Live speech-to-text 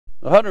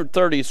The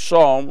 130th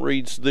Psalm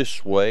reads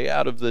this way,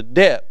 "Out of the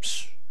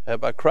depths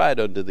have I cried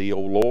unto thee, O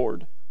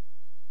Lord.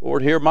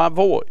 Lord, hear my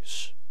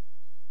voice.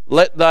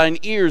 Let thine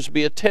ears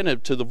be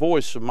attentive to the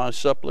voice of my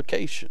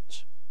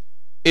supplications.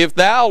 If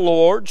thou,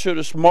 Lord,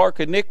 shouldest mark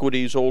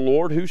iniquities, O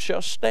Lord, who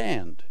shall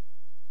stand?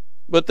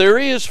 But there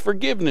is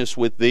forgiveness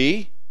with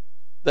thee,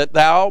 that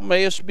thou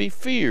mayest be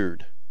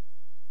feared.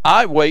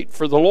 I wait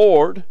for the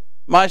Lord,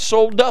 my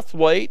soul doth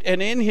wait,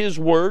 and in his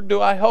word do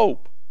I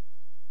hope.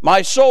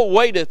 My soul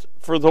waiteth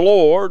for the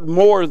Lord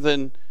more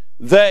than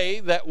they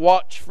that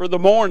watch for the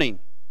morning.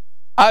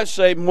 I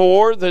say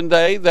more than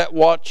they that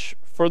watch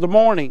for the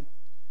morning.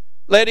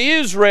 Let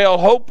Israel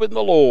hope in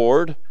the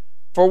Lord,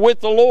 for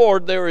with the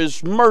Lord there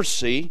is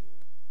mercy,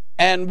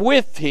 and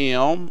with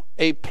him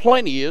a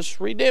plenteous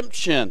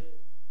redemption.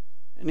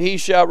 And he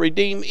shall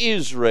redeem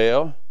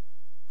Israel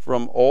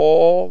from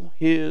all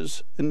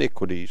his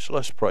iniquities."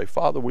 Let's pray.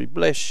 Father, we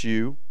bless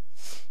you.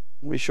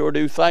 We sure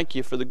do thank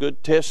you for the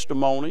good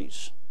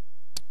testimonies.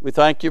 We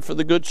thank you for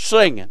the good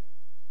singing.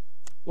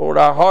 Lord,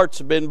 our hearts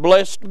have been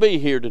blessed to be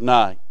here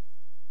tonight.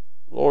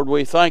 Lord,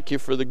 we thank you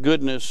for the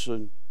goodness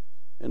and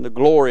the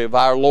glory of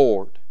our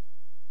Lord.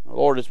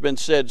 Lord, it's been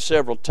said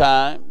several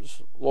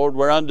times, Lord,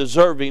 we're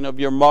undeserving of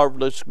your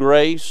marvelous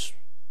grace,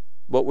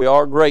 but we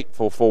are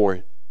grateful for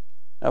it.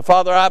 Now,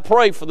 Father, I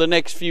pray for the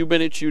next few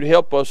minutes you'd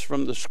help us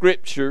from the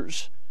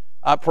Scriptures.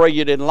 I pray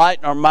you'd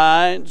enlighten our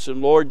minds,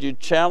 and Lord, you'd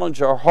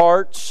challenge our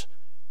hearts.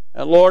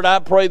 And Lord, I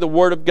pray the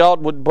Word of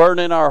God would burn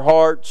in our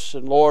hearts,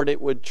 and Lord,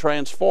 it would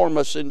transform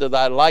us into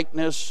thy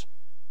likeness.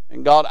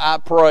 And God, I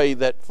pray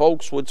that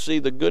folks would see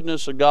the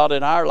goodness of God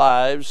in our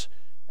lives,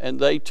 and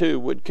they too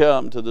would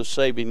come to the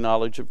saving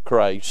knowledge of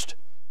Christ.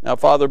 Now,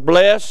 Father,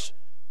 bless.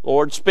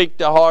 Lord, speak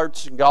to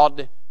hearts. And God,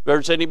 if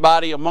there's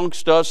anybody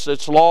amongst us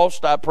that's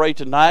lost, I pray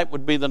tonight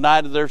would be the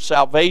night of their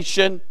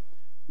salvation.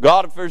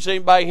 God, if there's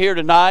anybody here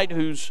tonight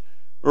who's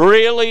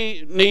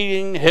really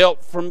needing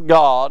help from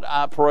God,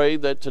 I pray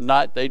that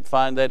tonight they'd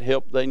find that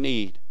help they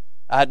need.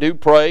 I do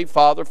pray,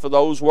 Father, for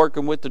those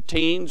working with the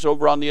teens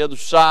over on the other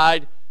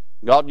side.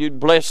 God, you'd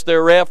bless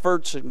their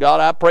efforts. And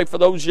God, I pray for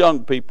those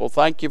young people.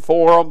 Thank you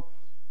for them.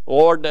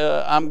 Lord,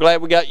 I'm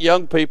glad we got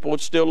young people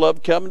that still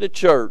love coming to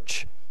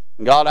church.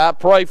 And God, I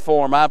pray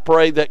for them. I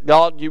pray that,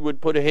 God, you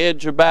would put a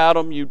hedge about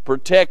them. You'd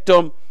protect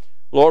them.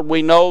 Lord,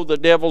 we know the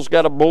devil's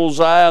got a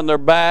bullseye on their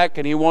back,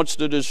 and he wants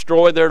to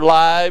destroy their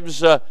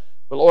lives. But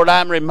Lord,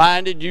 I'm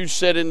reminded you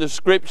said in the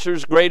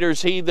Scriptures, greater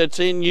is he that's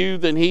in you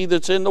than he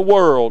that's in the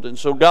world. And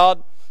so,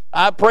 God,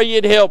 I pray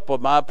you'd help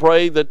them. I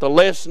pray that the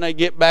lesson they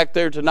get back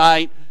there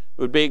tonight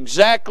would be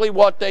exactly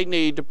what they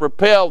need to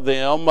propel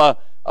them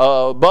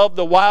above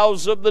the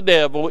wiles of the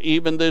devil,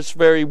 even this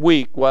very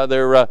week while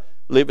they're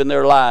living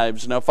their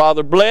lives. Now,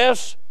 Father,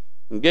 bless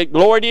and get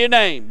glory to your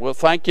name. We'll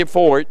thank you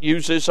for it.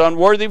 Use this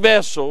unworthy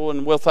vessel,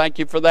 and we'll thank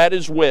you for that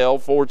as well.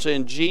 For it's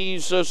in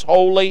Jesus'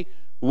 holy,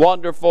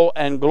 wonderful,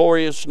 and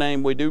glorious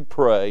name we do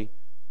pray.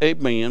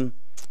 Amen.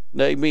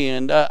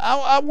 Amen.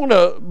 I want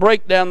to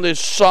break down this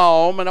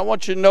psalm, and I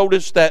want you to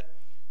notice that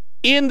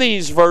in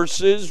these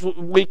verses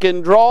we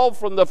can draw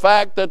from the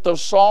fact that the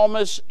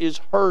psalmist is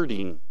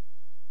hurting.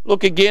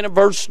 Look again at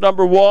verse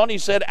number 1. He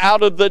said,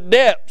 "Out of the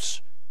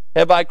depths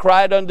have I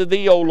cried unto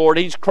thee, O Lord."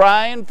 He's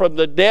crying from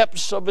the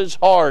depths of his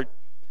heart.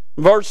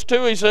 Verse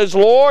 2, he says,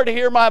 "Lord,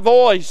 hear my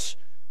voice.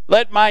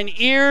 Let mine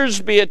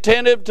ears be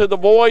attentive to the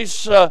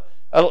voice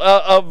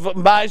of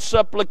my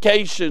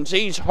supplications."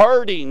 He's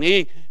hurting.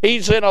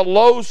 He's in a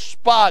low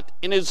spot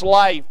in his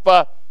life.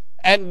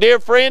 And dear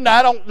friend,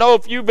 I don't know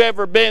if you've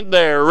ever been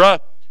there.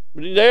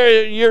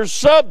 You're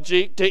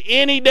subject to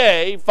any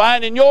day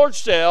finding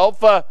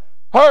yourself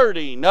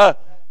hurting.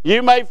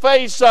 You may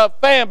face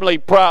family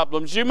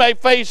problems. You may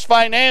face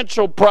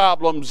financial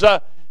problems.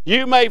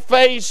 You may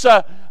face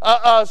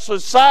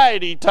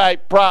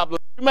society-type problems.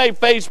 You may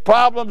face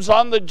problems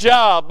on the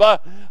job.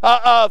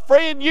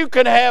 Friend, you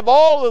can have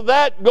all of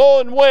that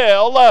going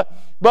well,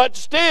 but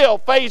still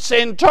face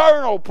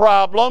internal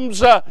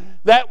problems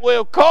that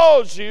will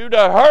cause you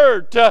to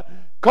hurt,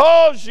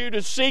 cause you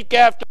to seek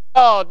after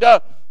God,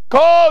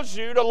 cause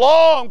you to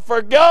long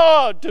for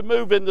God to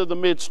move into the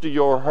midst of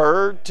your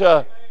hurt.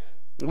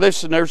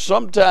 Listen, there's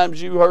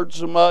sometimes you hurt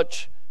so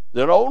much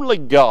that only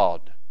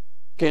God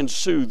can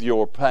soothe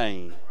your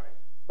pain.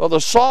 Well,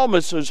 the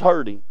psalmist is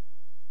hurting.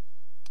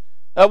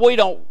 We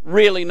don't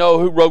really know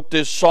who wrote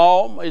this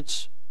psalm.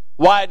 It's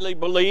widely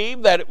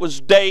believed that it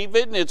was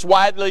David, and it's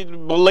widely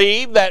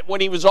believed that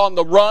when he was on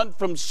the run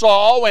from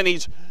Saul and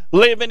he's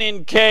living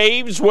in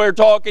caves, we're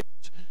talking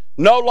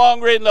no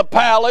longer in the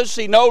palace,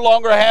 he no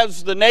longer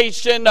has the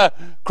nation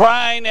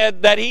crying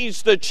that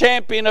he's the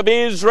champion of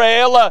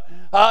Israel.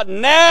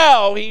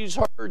 Now he's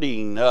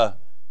hurting.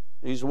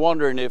 He's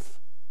wondering if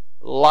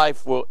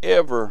life will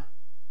ever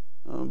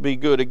be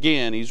good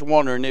again. He's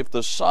wondering if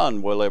the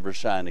sun will ever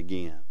shine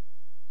again.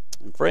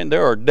 And friend,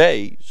 there are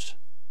days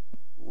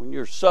when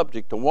you're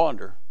subject to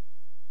wonder,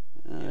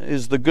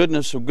 is the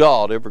goodness of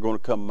God ever going to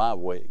come my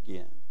way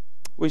again?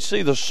 We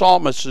see the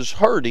psalmist is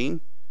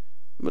hurting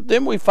But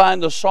then we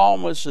find the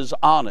psalmist is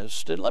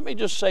honest. And let me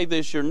just say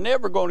this, you're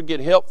never going to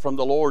get help from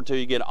the Lord till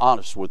you get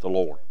honest with the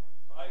Lord.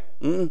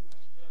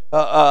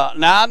 Now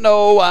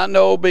I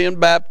know being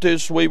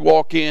Baptists, we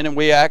walk in and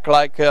we act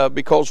like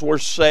because we're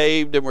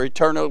saved and we're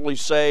eternally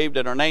saved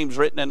and our name's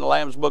written in the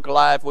Lamb's Book of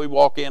Life, we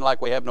walk in like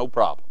we have no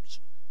problems.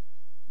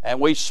 And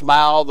we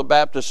smile, the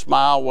Baptist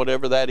smile,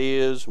 whatever that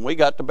is. And we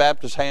got the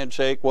Baptist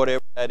handshake,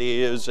 whatever that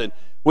is. And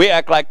we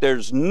act like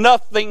there's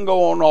nothing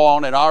going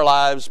on in our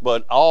lives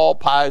but all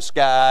pie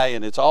sky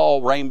and it's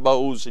all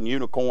rainbows and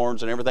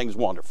unicorns and everything's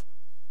wonderful.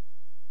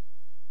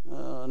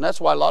 And that's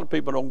why a lot of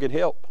people don't get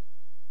help.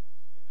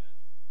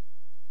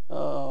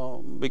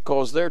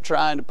 Because they're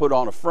trying to put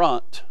on a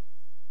front.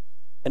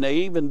 And they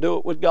even do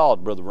it with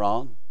God, Brother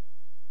Ron.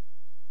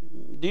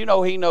 Do you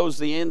know He knows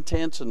the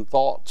intents and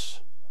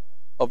thoughts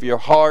of your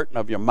heart and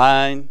of your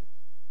mind?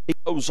 He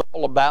knows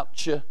all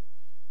about you.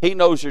 He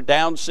knows your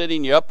down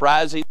sitting, your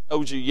uprising. He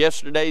knows your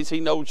yesterdays. He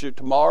knows your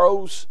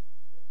tomorrows.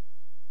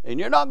 And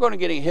you're not going to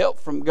get any help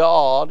from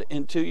God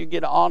until you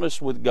get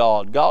honest with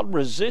God. God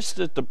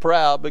resisteth the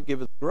proud, but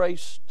giveth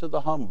grace to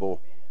the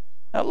humble.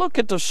 Now look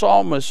at the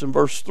psalmist in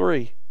verse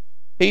 3.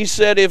 He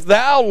said, if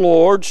thou,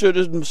 Lord,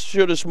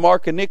 shouldest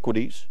mark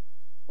iniquities,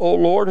 O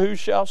Lord, who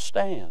shall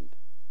stand?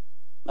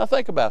 Now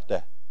think about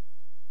that.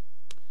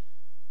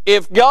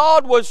 If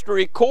God was to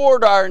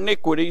record our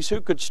iniquities,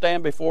 who could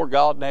stand before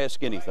God and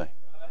ask anything?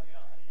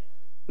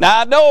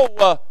 Now I know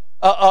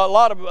a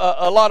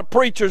lot of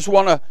preachers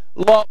want to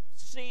lump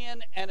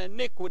sin and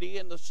iniquity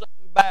in the same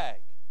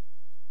bag.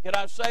 Can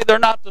I say they're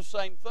not the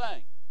same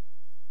thing?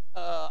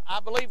 I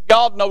believe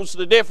God knows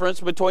the difference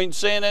between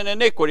sin and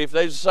iniquity. If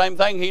they're the same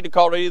thing, He'd have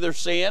called it either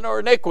sin or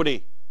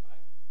iniquity.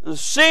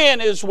 Sin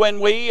is when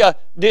we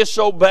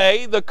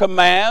disobey the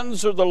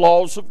commands or the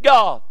laws of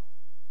God.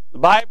 The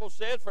Bible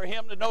says, for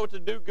him to know to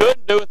do good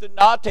and doeth it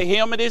not, to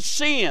him it is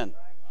sin.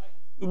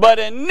 But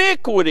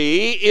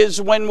iniquity is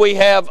when we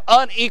have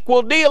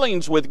unequal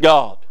dealings with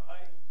God.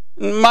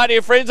 My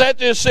dear friends, that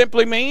just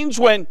simply means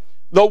when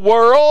the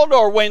world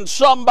or when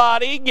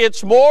somebody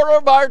gets more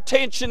of our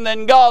attention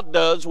than God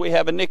does, we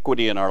have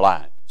iniquity in our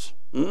lives.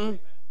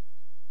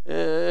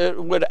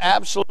 It would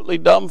absolutely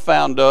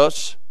dumbfound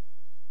us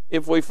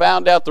if we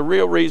found out the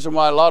real reason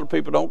why a lot of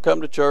people don't come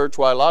to church,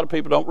 why a lot of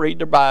people don't read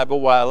their Bible,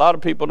 why a lot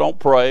of people don't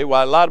pray,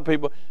 why a lot of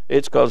people,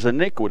 it's because of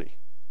iniquity.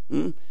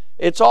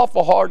 It's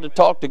awful hard to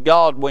talk to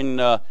God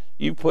when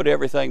you put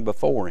everything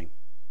before Him.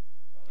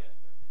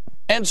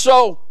 And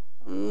so,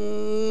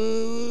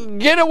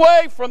 get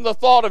away from the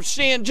thought of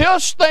sin.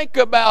 Just think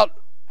about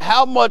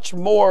how much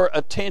more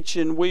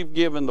attention we've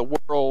given the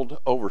world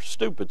over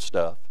stupid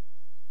stuff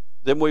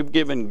than we've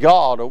given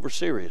God over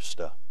serious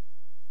stuff.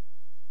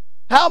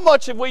 How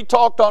much have we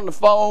talked on the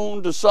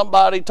phone to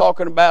somebody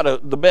talking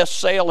about the best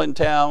sale in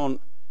town,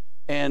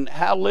 and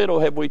how little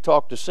have we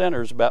talked to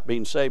sinners about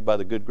being saved by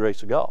the good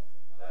grace of God?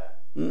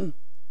 And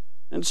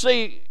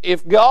see,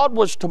 if God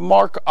was to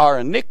mark our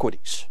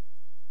iniquities,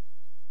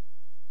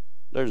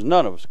 there's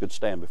none of us could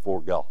stand before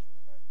God.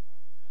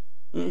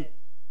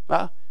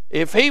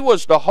 If He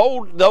was to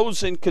hold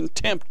those in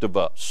contempt of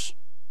us,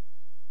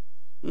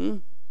 we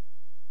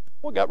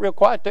got real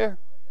quiet there.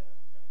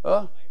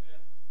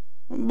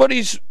 But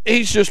he's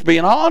just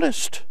being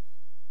honest.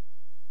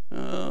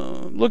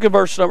 Look at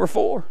verse number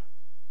 4.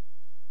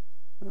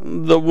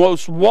 The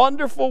most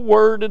wonderful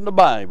word in the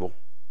Bible.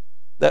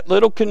 That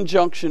little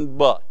conjunction,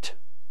 but.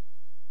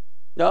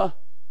 You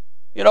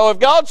know, if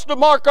God's to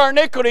mark our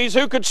iniquities,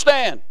 who could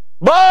stand?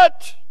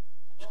 But,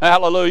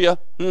 hallelujah.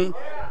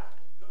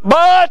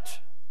 But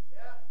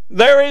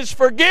there is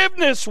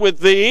forgiveness with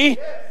thee,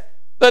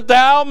 that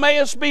thou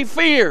mayest be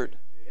feared.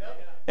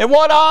 And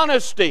what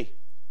honesty.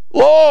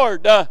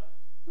 Lord,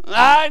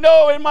 I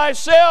know in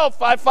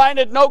myself I find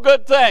it no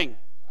good thing.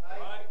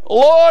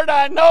 Lord,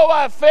 I know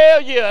I fail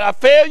you. I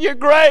fail your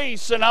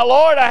grace. And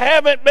Lord, I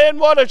haven't been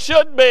what I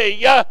should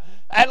be.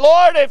 And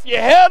Lord, if you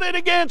held it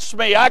against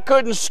me, I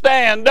couldn't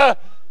stand.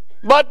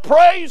 But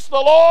praise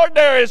the Lord,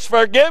 there is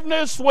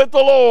forgiveness with the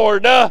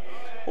Lord.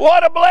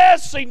 What a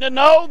blessing to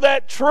know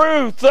that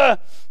truth.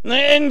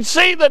 And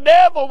see, the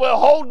devil will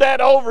hold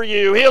that over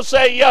you. He'll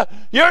say,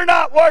 you're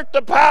not worth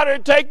the powder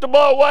to take the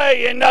blow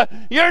away, and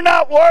you're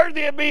not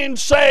worthy of being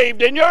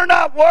saved, and you're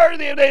not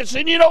worthy of this.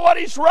 And you know what?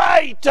 He's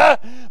right.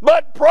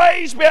 But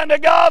praise be unto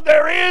God,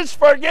 there is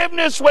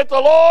forgiveness with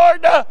the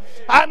Lord.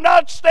 I'm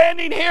not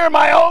standing here in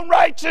my own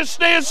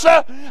righteousness.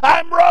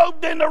 I'm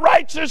robed in the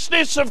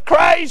righteousness of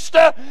Christ.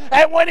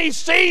 And when He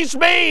sees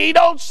me, He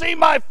don't see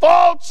my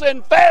faults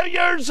and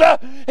failures.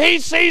 He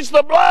sees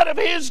the blood of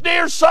His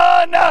dear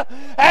Son.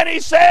 And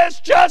He says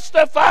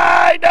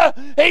justified.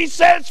 He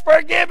says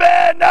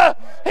forgiven.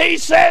 He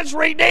says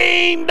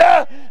redeemed.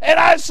 And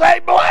I say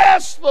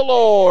bless the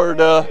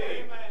Lord. And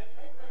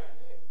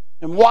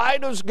why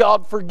does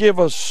God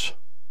forgive us?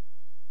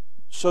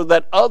 So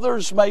that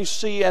others may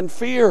see and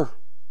fear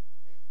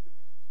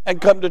and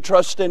come to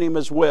trust in Him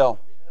as well.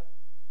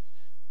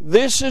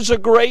 This is a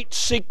great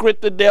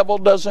secret the devil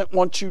doesn't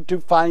want you to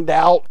find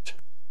out.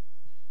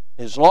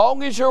 As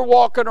long as you're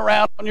walking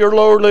around on your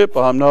lower lip,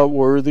 I'm not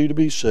worthy to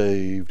be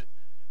saved.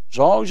 As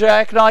long as you're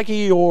acting like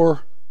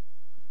Eeyore,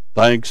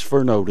 thanks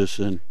for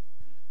noticing.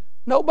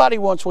 Nobody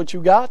wants what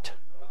you got.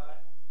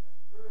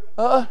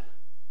 I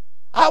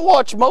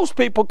watch most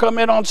people come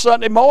in on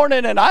Sunday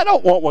morning and I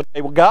don't want what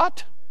they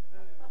got.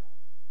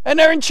 And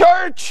they're in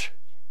church.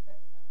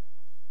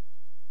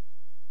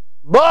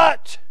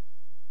 But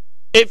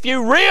if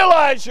you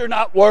realize you're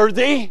not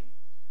worthy,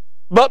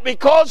 but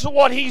because of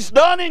what He's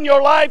done in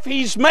your life,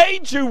 He's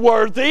made you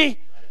worthy,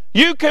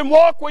 you can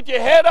walk with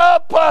your head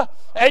up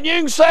and you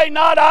can say,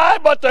 not I,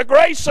 but the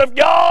grace of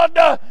God.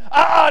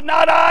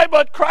 Not I,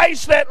 but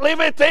Christ that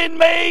liveth in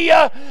me.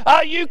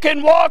 You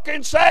can walk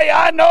and say,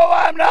 I know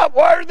I'm not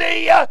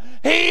worthy.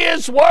 He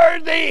is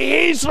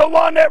worthy. He's the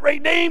one that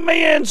redeemed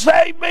me and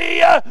saved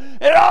me.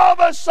 And all of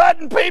a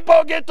sudden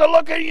people get to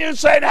look at you and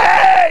say,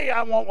 hey,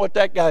 I want what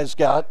that guy's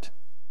got.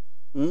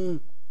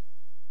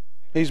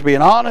 He's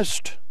being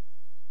honest.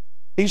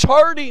 He's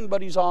hurting,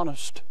 but he's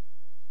honest.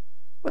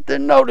 But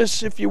then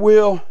notice, if you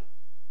will,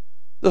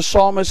 the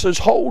psalmist is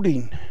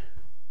holding.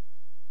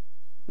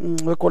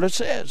 Look what it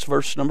says,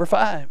 verse number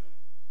 5.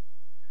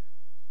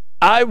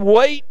 I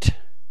wait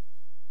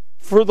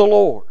for the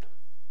Lord.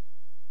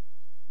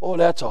 Boy,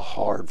 that's a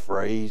hard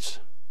phrase.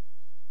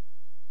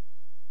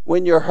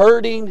 When you're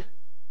hurting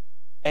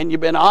and you've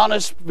been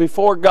honest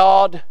before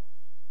God,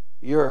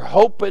 you're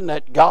hoping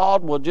that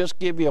God will just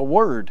give you a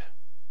word.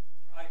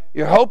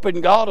 You're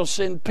hoping God will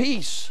send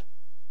peace.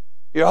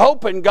 You're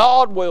hoping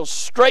God will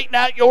straighten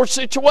out your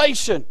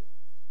situation.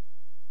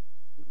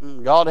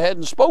 God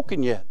hadn't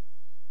spoken yet.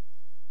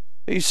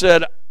 He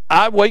said,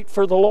 I wait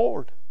for the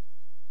Lord.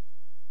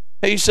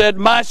 He said,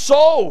 my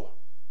soul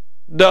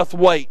doth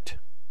wait.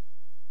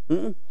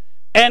 And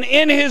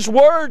in His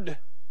word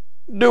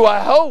do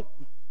I hope.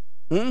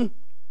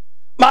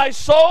 My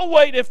soul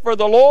waiteth for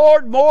the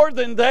Lord more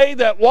than they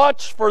that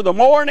watch for the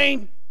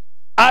morning.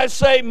 I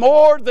say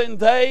more than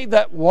they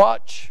that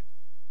watch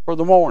for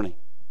the morning.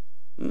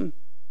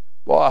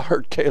 Boy, I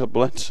heard Caleb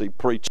Lindsay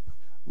preach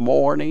from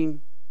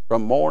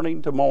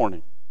morning to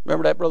morning.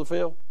 Remember that, Brother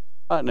Phil?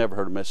 I never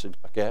heard a message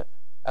like that.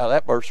 Out of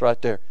that verse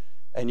right there.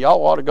 And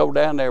y'all ought to go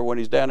down there when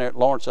he's down there at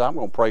Florence. I'm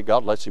going to pray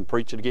God lets him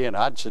preach it again.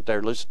 I'd sit there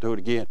and listen to it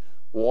again.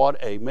 What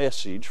a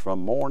message from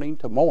morning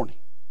to morning.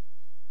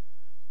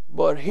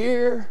 But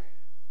here,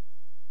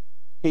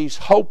 he's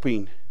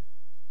hoping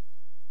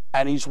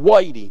and he's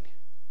waiting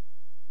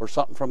for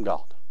something from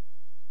God.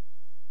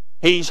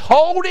 He's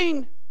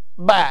holding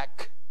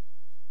back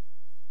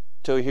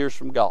till he hears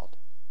from God.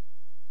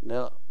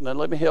 Now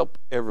let me help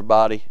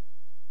everybody.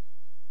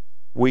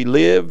 We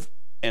live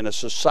in a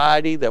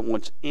society that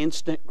wants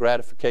instant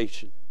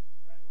gratification.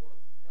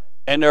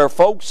 And there are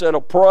folks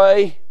that'll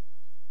pray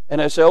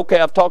and they say, okay,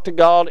 I've talked to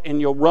God,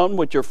 and you'll run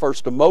with your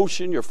first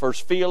emotion, your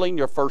first feeling,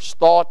 your first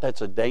thought.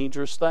 That's a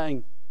dangerous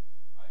thing.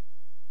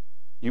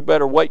 You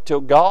better wait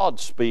till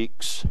God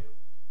speaks.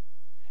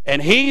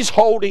 And He's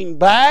holding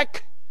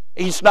back.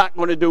 He's not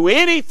going to do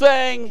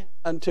anything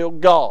until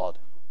God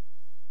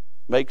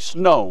makes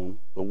known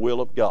the will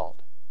of God.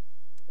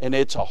 And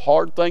it's a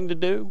hard thing to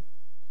do,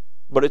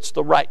 but it's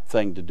the right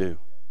thing to do.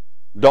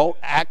 Don't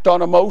act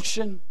on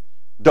emotion.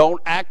 Don't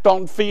act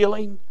on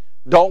feeling.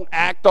 Don't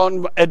act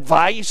on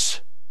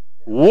advice.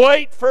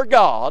 Wait for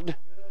God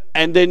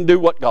and then do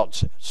what God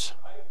says.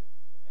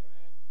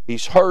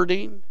 He's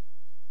hurting.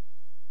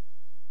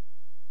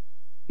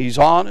 He's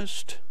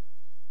honest.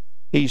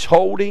 He's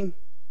holding.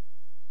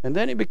 And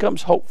then he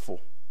becomes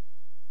hopeful.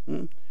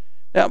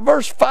 Now,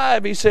 verse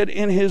 5, he said,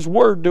 in His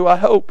word do I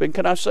hope. And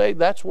can I say,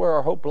 that's where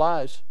our hope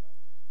lies.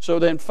 So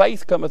then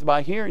faith cometh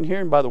by hearing,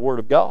 hearing by the word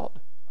of God.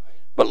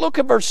 But look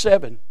at verse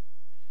 7.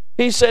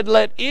 He said,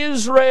 let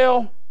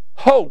Israel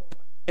hope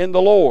in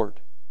the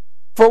Lord.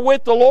 For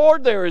with the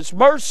Lord there is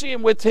mercy,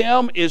 and with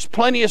Him is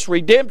plenteous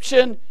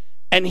redemption,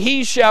 and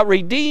He shall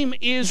redeem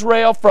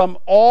Israel from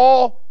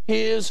all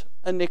his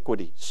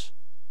iniquities.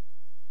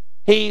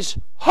 He's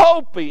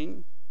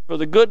hoping for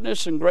the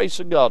goodness and grace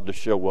of God to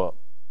show up.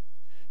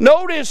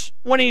 Notice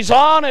when he's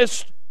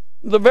honest,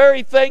 the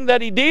very thing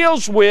that he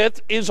deals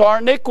with is our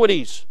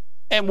iniquities.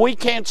 And we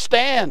can't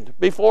stand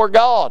before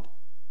God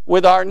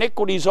with our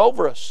iniquities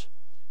over us.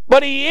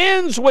 But he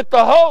ends with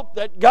the hope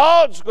that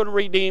God's going to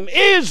redeem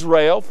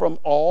Israel from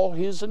all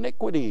his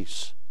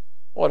iniquities.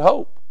 What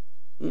hope?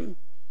 You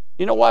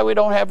know why we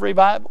don't have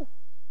revival?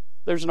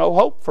 There's no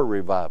hope for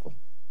revival.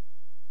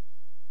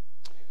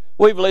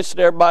 We've listened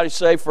to everybody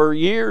say for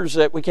years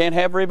that we can't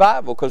have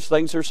revival because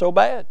things are so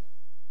bad.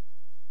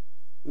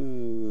 Are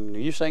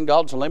you saying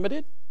God's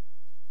limited?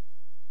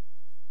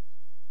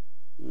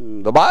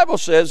 The Bible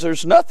says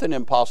there's nothing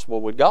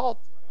impossible with God.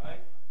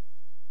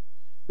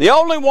 The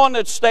only one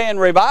that's staying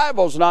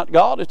revival is not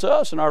God, it's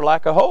us and our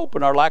lack of hope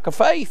and our lack of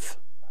faith.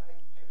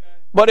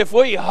 But if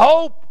we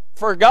hope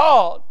for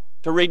God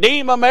to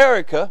redeem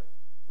America,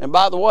 and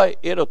by the way,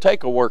 it'll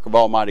take a work of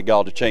Almighty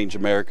God to change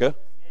America.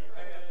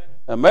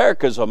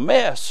 America's a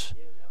mess.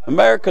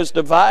 America's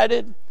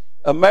divided.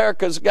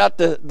 America's got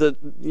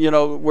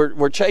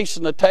we're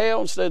chasing the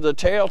tail instead of the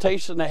tail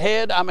chasing the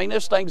head. I mean,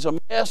 this thing's a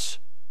mess.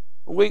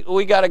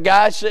 We got a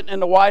guy sitting in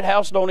the White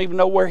House, don't even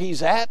know where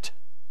he's at.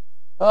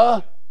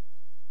 I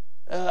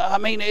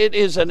mean, it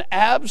is an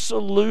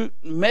absolute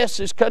mess.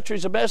 This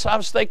country's a mess. I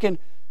was thinking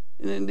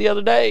the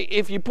other day,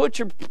 if you put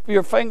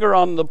your finger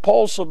on the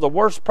pulse of the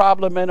worst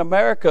problem in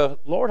America,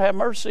 Lord have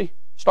mercy,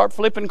 start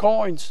flipping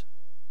coins.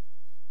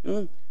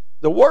 The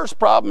worst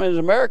problem in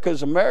America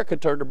is America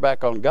turned her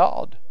back on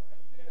God.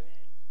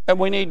 And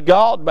we need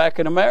God back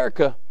in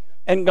America.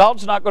 And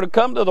God's not going to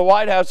come to the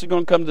White House, He's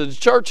going to come to the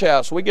church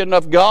house. We get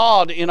enough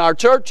God in our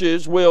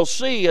churches, we'll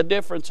see a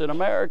difference in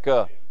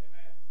America.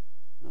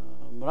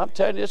 But I'm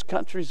telling you, this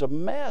country's a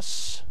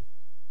mess.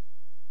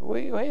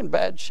 We're in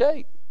bad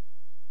shape.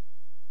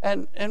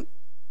 And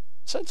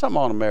since I'm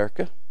on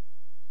America,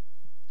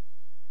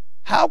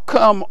 how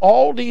come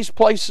all these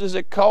places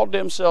that called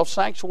themselves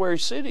sanctuary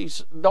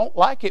cities don't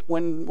like it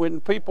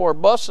when people are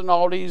busing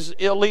all these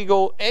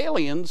illegal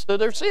aliens to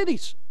their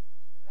cities?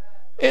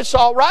 It's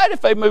all right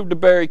if they move to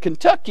Berry,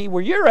 Kentucky,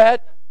 where you're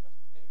at,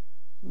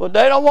 but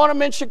they don't want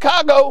them in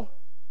Chicago.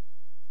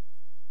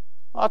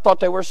 I thought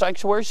they were a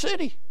sanctuary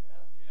city.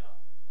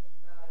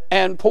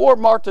 And poor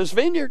Martha's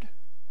Vineyard.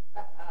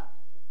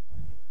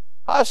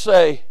 I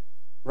say,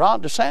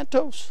 Ron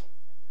DeSantos,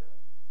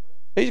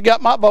 he's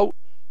got my vote.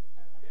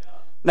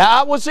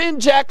 Now, I was in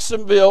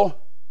Jacksonville.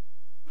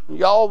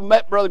 Y'all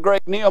met Brother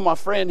Greg Neal, my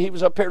friend. He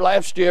was up here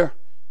last year.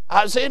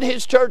 I was in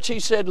his church. He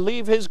said,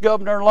 leave his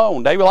governor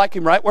alone. They like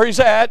him right where he's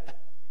at.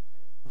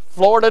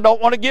 Florida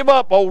don't want to give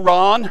up, old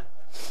Ron.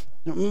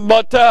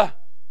 But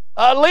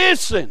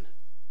listen.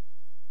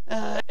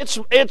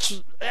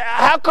 It's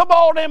how come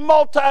all them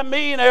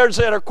multimillionaires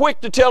that are quick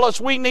to tell us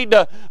we need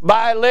to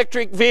buy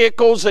electric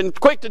vehicles and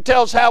quick to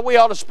tell us how we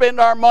ought to spend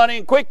our money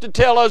and quick to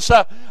tell us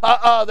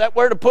that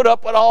we're to put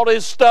up with all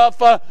this stuff,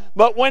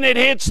 but when it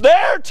hits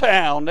their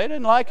town, they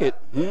didn't like it.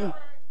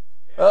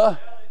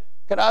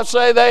 Can I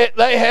say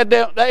they had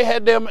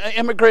them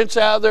immigrants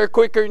out of there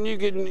quicker than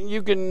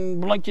you can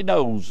blink your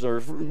nose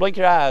or blink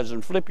your eyes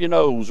and flip your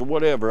nose or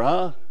whatever,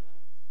 huh?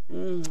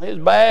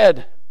 It's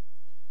bad.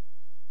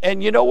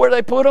 And you know where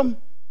they put them?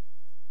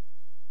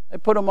 They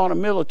put them on a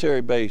military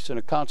base in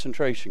a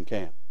concentration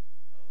camp.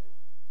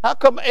 How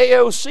come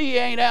AOC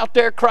ain't out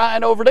there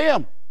crying over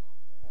them?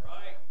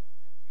 Right.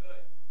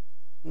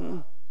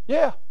 Good.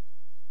 Yeah.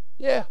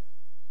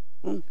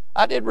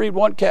 I did read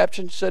one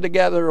caption, said to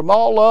gather them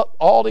all up,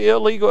 all the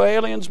illegal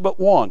aliens but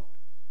one,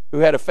 who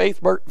had a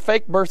fake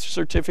birth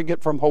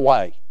certificate from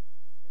Hawaii.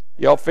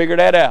 Y'all figure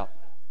that out.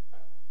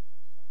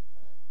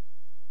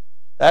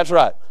 That's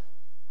right.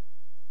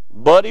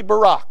 Buddy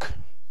Barack.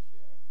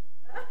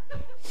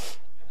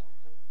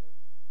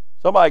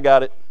 Somebody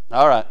got it.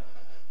 All right.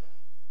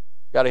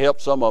 Got to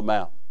help some of them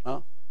out.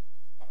 Huh?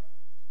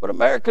 But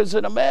America's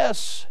in a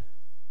mess.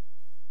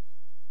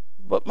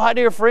 But my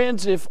dear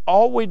friends, if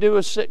all we do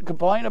is sit and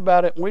complain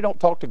about it and we don't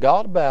talk to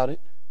God about it,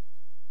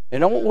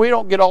 and we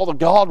don't get all the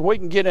God we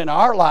can get in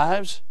our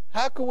lives,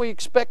 how can we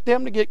expect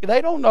them to get?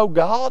 They don't know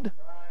God.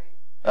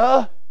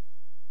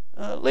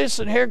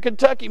 Listen, here in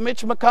Kentucky,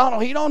 Mitch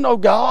McConnell, he don't know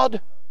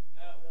God.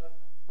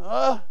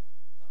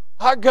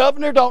 Our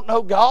governor don't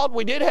know God.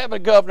 We did have a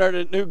governor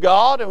that knew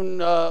God,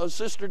 and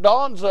Sister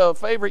Dawn's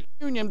favorite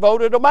union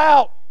voted him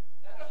out.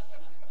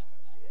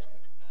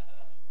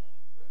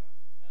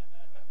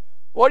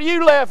 What are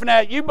you laughing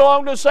at? You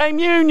belong to the same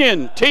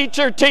union.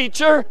 Teacher. It's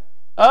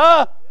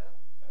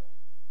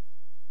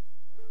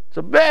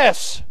a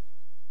mess.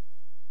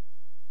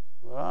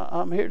 Well,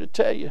 I'm here to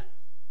tell you,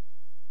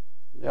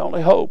 the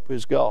only hope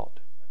is God.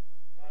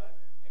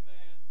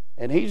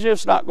 And He's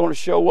just not going to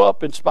show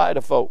up in spite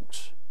of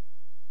folks.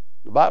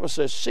 The Bible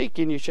says, seek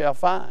and you shall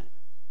find.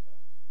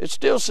 It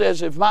still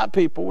says, if my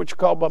people, which are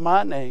called by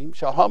my name,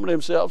 shall humble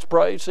themselves,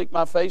 pray, seek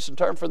my face, and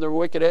turn from their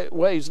wicked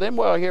ways, then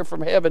will I hear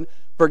from heaven,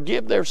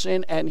 forgive their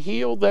sin, and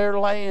heal their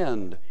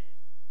land.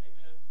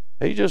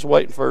 He's just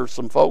waiting for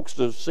some folks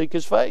to seek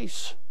His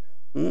face.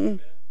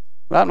 But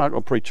I'm not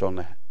going to preach on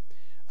that.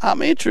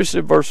 I'm interested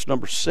in verse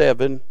number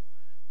 7.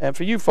 And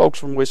for you folks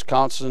from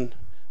Wisconsin,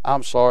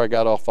 I'm sorry I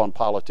got off on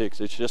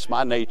politics. It's just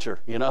my nature,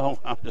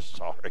 I'm just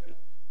sorry.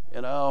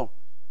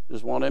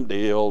 Just one of them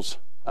deals.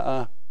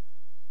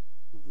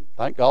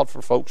 Thank God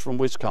for folks from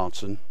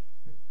Wisconsin.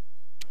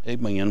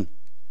 Amen.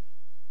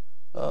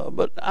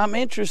 But I'm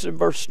interested in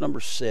verse number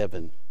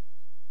 7.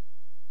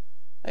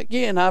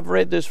 Again, I've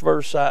read this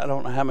verse I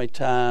don't know how many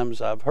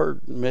times. I've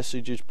heard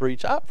messages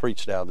preached. I've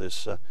preached out of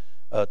this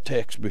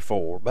text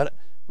before. But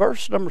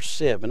verse number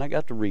 7, I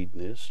got to read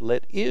this.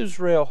 Let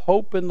Israel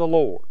hope in the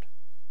Lord.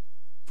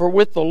 For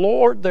with the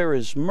Lord there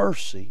is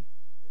mercy,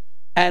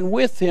 and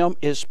with Him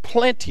is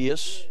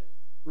plenteous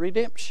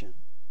redemption.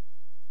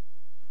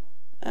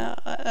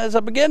 As I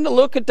began to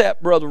look at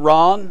that, Brother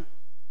Ron,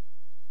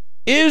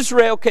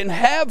 Israel can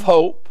have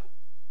hope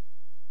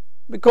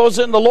because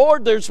in the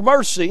Lord there's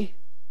mercy,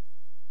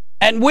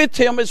 and with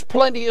Him is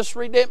plenteous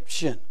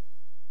redemption.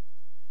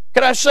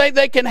 Can I say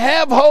they can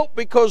have hope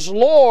because the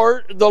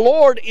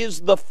Lord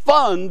is the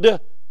fund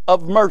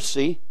of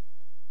mercy,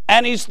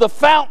 and He's the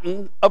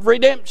fountain of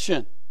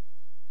redemption.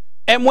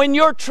 And when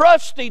you're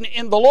trusting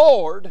in the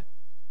Lord,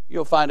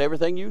 you'll find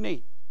everything you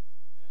need.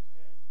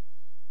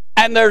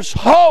 And there's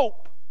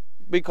hope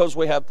because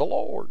we have the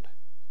Lord.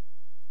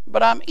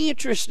 But I'm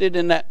interested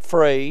in that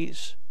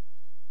phrase,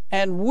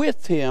 and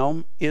with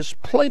Him is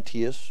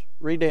plenteous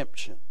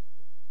redemption.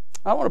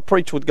 I want to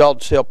preach with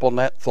God's help on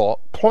that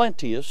thought,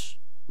 plenteous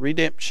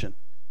redemption.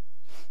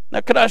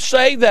 Now, could I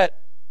say that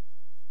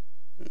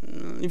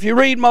if you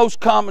read most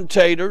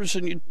commentators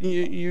and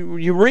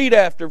you read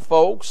after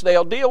folks,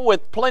 they'll deal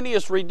with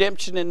plenteous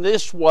redemption in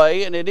this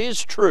way, and it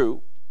is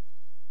true,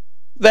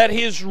 that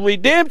His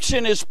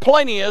redemption is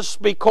plenteous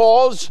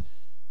because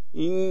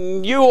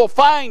you will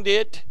find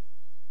it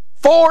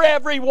for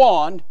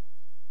everyone,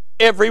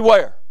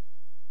 everywhere.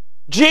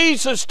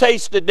 Jesus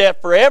tasted death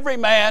for every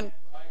man.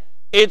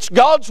 It's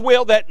God's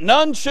will that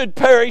none should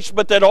perish,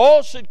 but that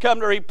all should come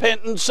to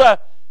repentance.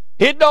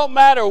 It don't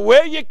matter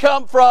where you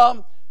come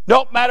from.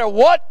 Don't matter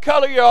what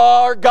color you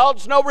are.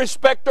 God's no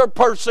respecter of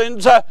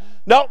persons.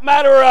 Don't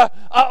matter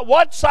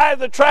what side of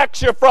the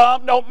tracks you're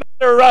from. Don't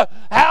matter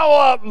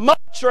how much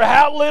or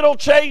how little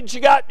change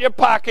you got in your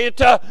pocket.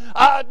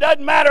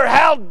 Doesn't matter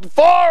how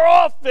far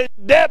off the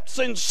depths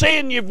in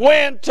sin you've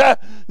went.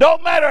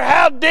 Don't matter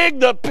how dig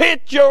the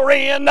pit you're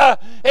in.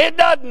 It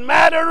doesn't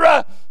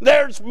matter.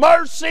 There's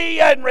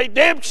mercy and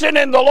redemption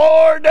in the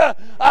Lord.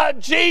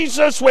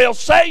 Jesus will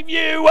save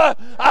you.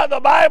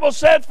 The Bible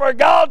said, "For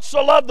God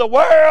so loved the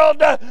world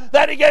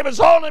that He gave His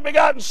only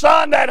begotten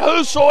Son, that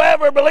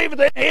whosoever believeth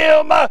in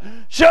Him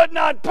should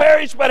not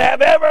perish but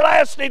have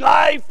everlasting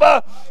life."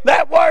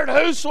 That word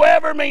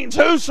 "whosoever" means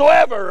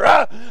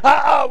whosoever.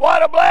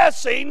 What a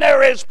blessing.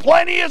 There is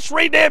plenteous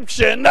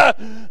redemption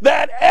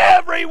that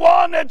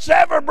everyone that's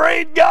ever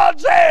breathed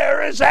God's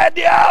air has had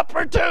the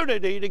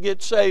opportunity to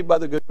get saved by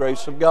the good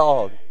grace of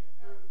God.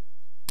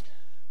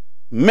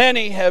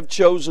 Many have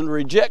chosen to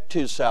reject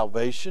His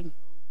salvation,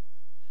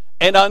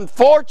 and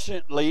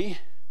unfortunately,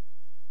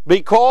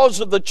 because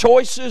of the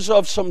choices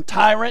of some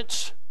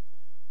tyrants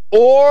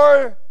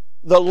or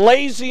the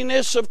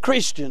laziness of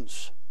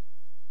Christians,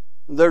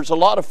 there's a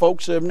lot of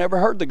folks that have never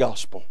heard the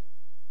gospel.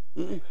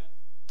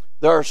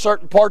 There are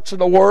certain parts of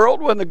the world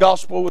when the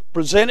gospel was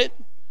presented,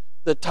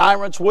 the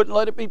tyrants wouldn't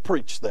let it be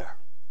preached there.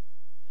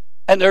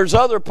 And there's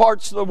other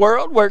parts of the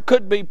world where it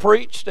could be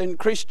preached, and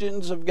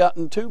Christians have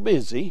gotten too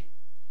busy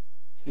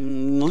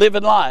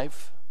living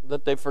life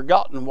that they've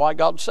forgotten why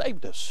God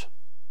saved us,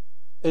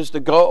 is to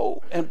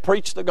go and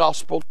preach the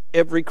gospel to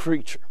every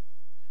creature.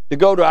 To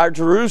go to our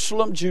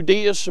Jerusalem,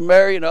 Judea,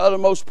 Samaria, and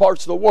othermost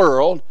parts of the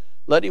world,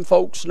 letting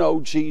folks know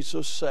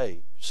Jesus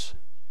saves.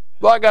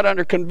 Well, I got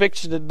under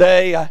conviction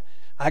today.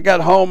 I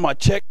got home, I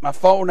checked my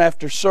phone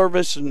after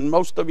service, and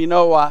most of you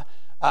know I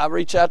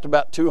reach out to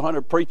about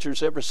 200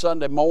 preachers every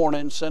Sunday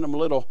morning, send them a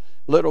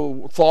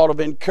little thought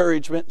of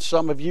encouragement.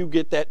 Some of you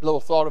get that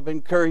little thought of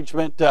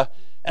encouragement.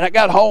 And I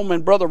got home,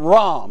 and Brother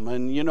Ram,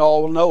 and you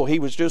all know he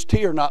was just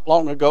here not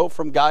long ago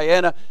from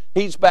Guyana.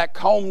 He's back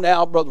home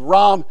now, Brother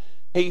Ram.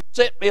 He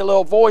sent me a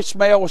little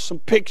voicemail with some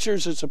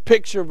pictures. It's a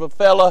picture of a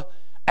fella.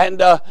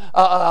 And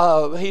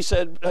he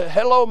said,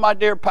 "Hello, my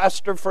dear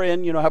pastor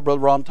friend." You know how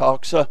Brother Ram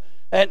talks.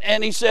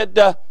 And he said,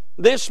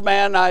 "This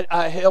man,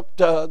 I helped,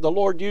 the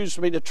Lord used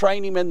me to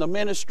train him in the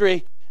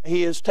ministry.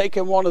 He has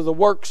taken one of the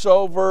works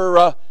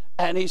over."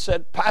 And he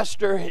said,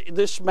 "Pastor,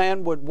 this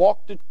man would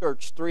walk to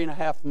church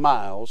 3.5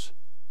 miles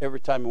every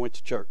time he went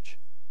to church."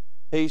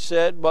 He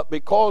said, "But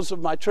because of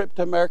my trip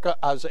to America,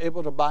 I was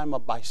able to buy him a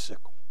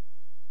bicycle."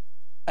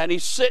 And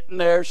he's sitting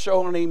there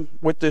showing him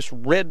with this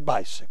red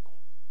bicycle.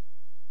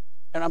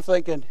 And I'm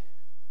thinking,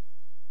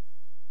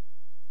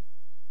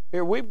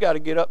 here, we've got to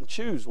get up and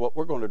choose what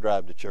we're going to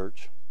drive to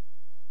church.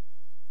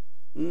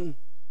 We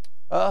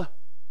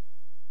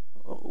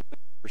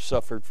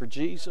suffered for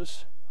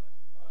Jesus.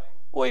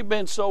 We've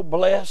been so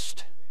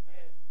blessed.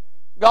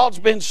 God's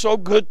been so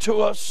good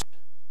to us.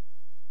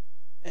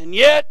 And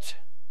yet,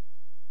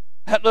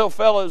 that little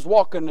fellow is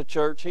walking to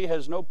church. He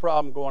has no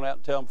problem going out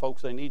and telling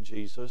folks they need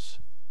Jesus.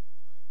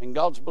 And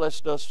God's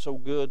blessed us so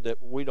good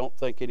that we don't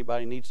think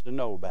anybody needs to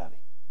know about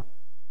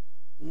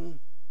Him.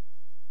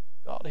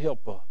 God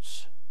help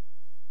us.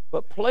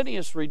 But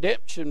plenteous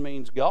redemption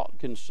means God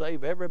can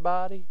save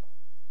everybody,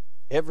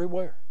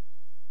 everywhere.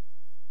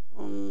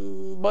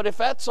 But if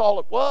that's all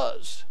it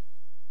was,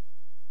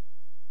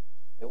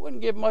 it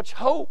wouldn't give much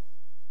hope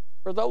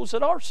for those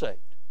that are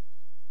saved.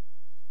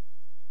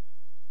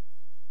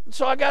 And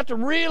so I got to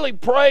really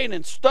praying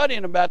and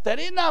studying about that.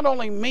 It not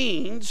only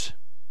means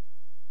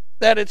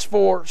that it's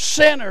for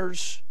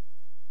sinners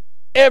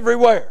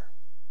everywhere,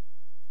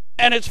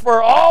 and it's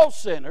for all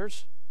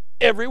sinners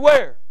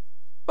everywhere,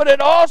 but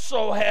it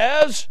also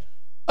has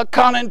a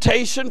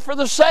connotation for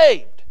the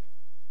saved.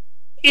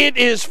 It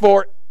is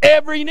for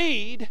every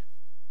need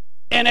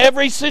in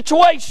every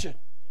situation.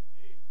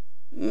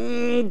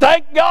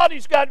 Thank God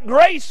He's got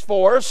grace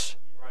for us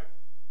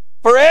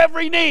for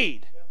every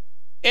need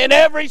in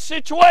every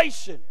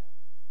situation.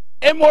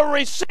 And we're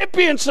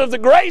recipients of the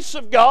grace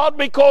of God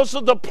because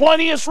of the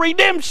plenteous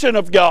redemption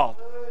of God.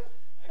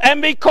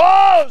 And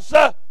because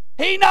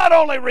He not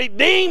only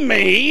redeemed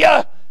me,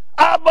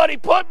 but He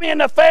put me in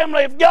the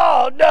family of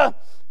God,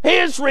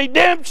 His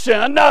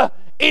redemption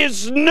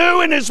is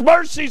new, and His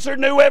mercies are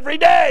new every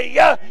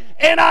day.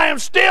 And I am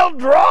still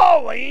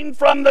drawing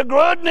from the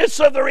goodness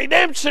of the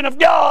redemption of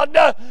God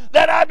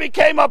that I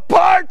became a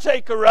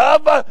partaker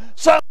of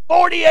some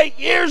 48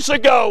 years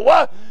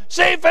ago.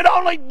 See, if it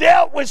only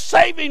dealt with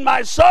saving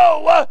my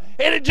soul,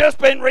 it had just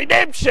been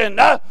redemption.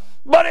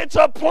 But it's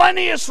a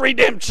plenteous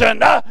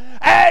redemption.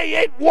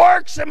 Hey, it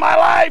works in my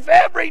life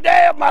every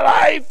day of my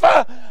life.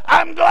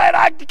 I'm glad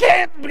I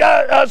can't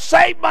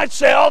save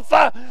myself.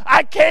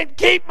 I can't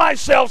keep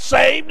myself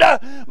saved.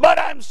 But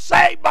I'm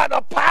saved by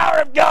the power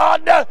of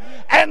God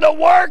and the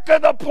work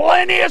of the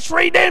plenteous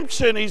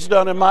redemption He's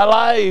done in my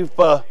life.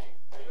 So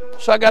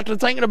I got to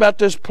thinking about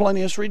this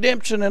plenteous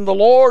redemption, and the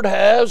Lord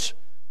has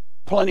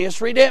plenteous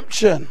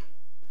redemption.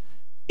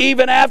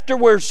 Even after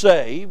we're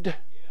saved,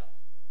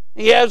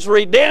 He has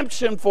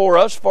redemption for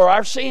us for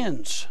our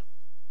sins.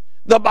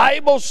 The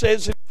Bible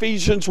says in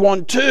Ephesians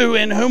 1:2,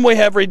 in whom we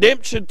have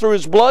redemption through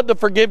His blood, the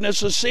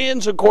forgiveness of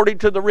sins according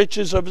to the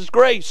riches of His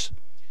grace.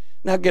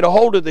 Now get a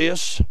hold of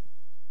this.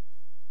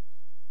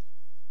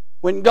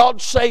 When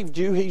God saved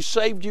you, He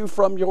saved you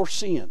from your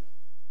sin.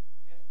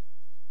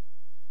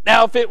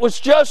 Now if it was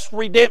just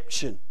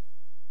redemption,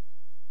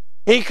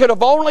 He could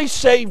have only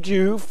saved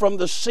you from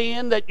the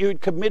sin that you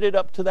had committed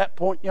up to that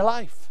point in your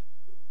life.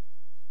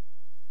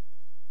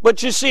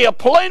 But you see, a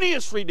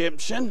plenteous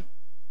redemption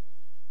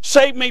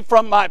saved me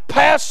from my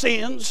past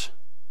sins,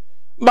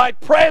 my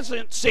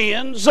present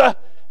sins,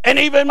 and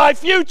even my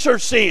future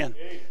sin.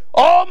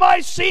 All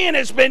my sin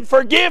has been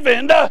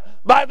forgiven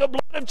by the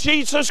blood of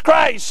Jesus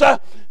Christ. The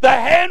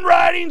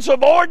handwritings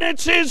of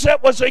ordinances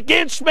that was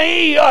against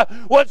me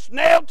was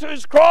nailed to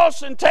His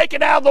cross and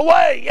taken out of the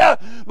way.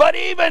 But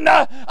even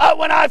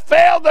when I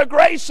failed the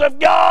grace of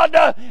God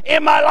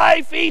in my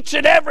life each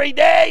and every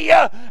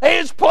day,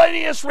 His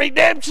plenteous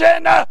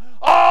redemption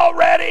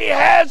already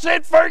has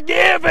it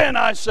forgiven.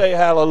 I say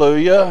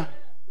hallelujah.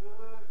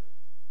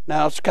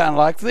 Now it's kind of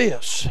like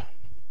this.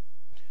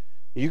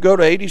 You go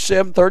to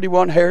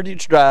 8731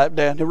 Heritage Drive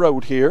down the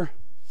road here,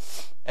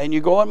 and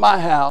you go in my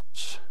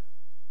house,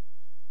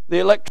 the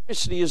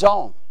electricity is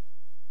on.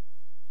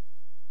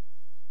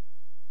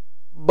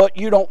 But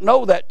you don't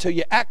know that till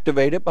you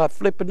activate it by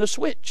flipping the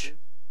switch.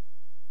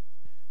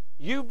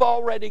 You've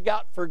already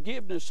got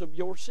forgiveness of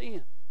your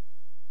sin.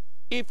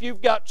 If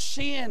you've got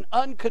sin,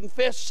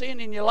 unconfessed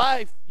sin in your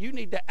life, you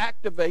need to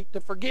activate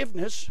the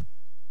forgiveness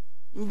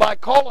by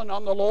calling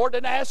on the Lord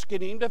and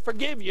asking Him to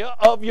forgive you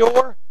of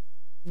your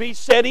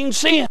besetting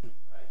sin.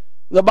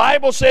 The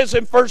Bible says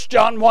in 1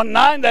 John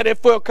 1:9 that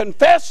if we'll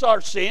confess our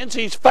sins,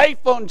 He's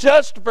faithful and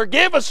just to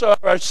forgive us of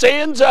our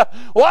sins.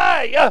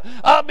 Why?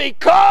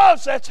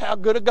 Because that's how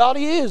good a God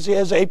He is. He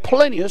has a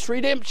plenteous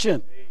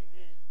redemption.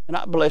 And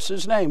I bless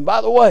His name.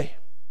 By the way,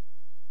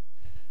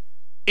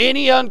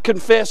 any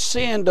unconfessed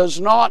sin does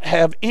not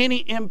have any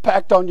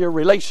impact on your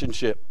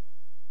relationship.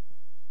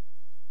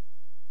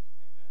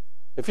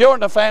 If you're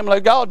in the family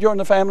of God, you're in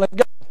the family of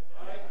God.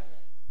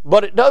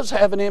 But it does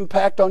have an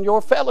impact on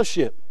your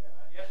fellowship.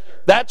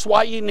 That's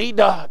why you need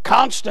to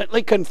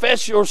constantly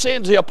confess your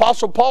sins. The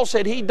Apostle Paul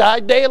said he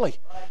died daily.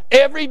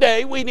 Every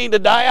day we need to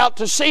die out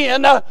to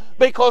sin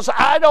because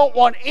I don't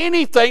want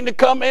anything to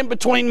come in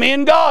between me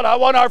and God. I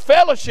want our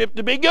fellowship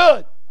to be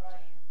good.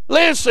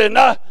 Listen,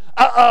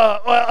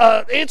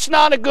 it's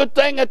not a good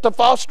thing at the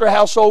Foster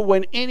household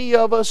when any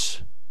of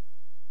us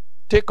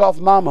tick off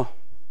Mama.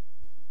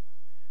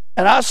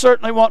 And I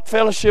certainly want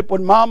fellowship with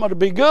Mama to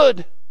be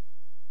good.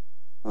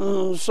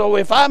 So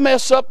if I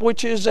mess up,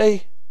 which is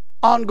a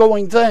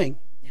ongoing thing,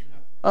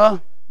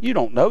 you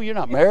don't know, you're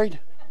not married.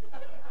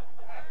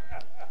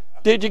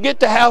 Did you get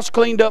the house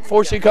cleaned up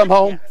before she come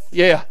home?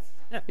 Yeah.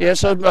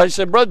 So I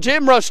said, Brother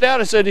Jim rushed out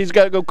and said he's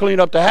got to go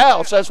clean up the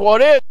house. That's what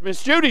it is.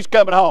 Miss Judy's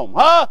coming home,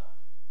 huh?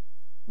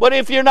 But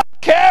if you're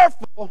not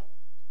careful,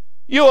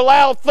 you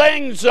allow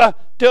things to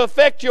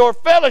affect your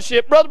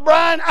fellowship. Brother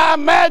Brian, I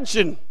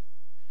imagine,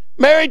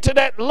 married to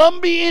that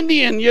Lumbee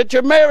Indian that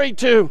you're married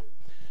to,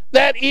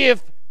 that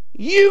if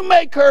you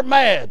make her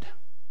mad,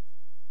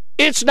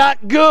 it's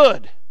not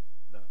good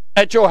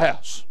at your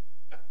house.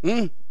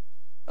 And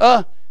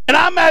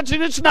I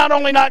imagine it's not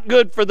only not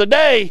good for the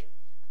day,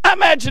 I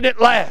imagine it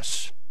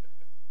lasts.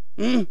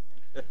 We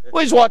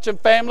was watching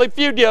Family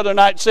Feud the other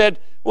night. Said,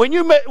 when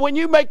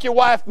you make your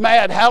wife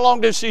mad, how long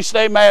does she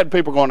stay mad?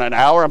 People going, an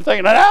hour. I'm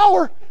thinking, an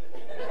hour?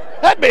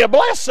 That'd be a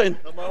blessing.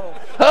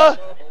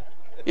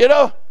 You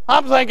know,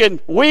 I'm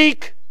thinking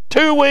week,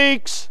 2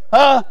 weeks,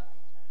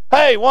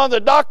 Hey, one of the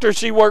doctors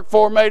she worked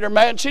for made her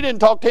mad. She didn't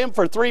talk to him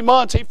for 3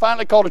 months. He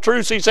finally called a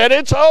truce. He said,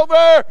 it's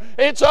over.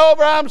 It's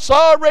over. I'm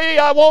sorry.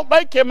 I won't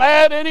make you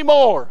mad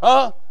anymore.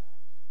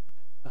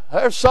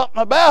 There's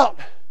something about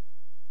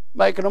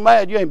making them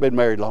mad. You ain't been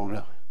married long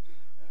enough.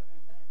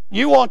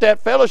 You want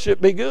that fellowship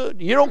to be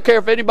good. You don't care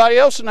if anybody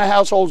else in the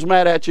household's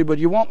mad at you, but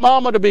you want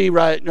Mama to be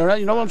right. You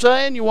know what I'm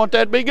saying? You want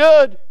that to be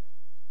good.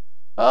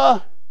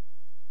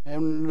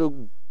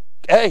 And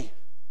hey,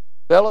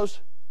 fellows,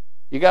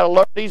 You got to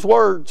learn these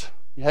words.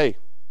 Hey,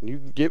 you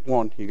get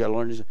one. You got to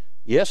learn these.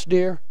 Yes,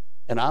 dear,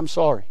 and I'm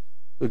sorry.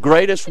 The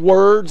greatest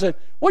words. And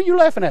what are you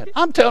laughing at?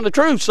 I'm telling the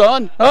truth,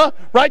 son. Huh?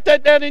 Write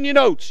that down in your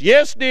notes.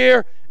 Yes,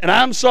 dear, and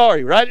I'm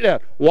sorry. Write it down.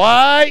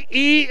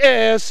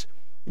 YESDEAR.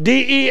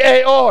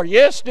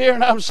 Yes, dear,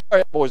 and I'm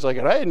sorry. That boy's like,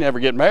 I ain't never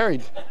get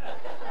married.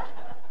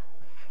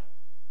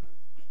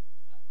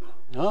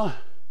 Huh?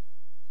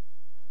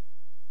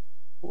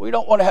 We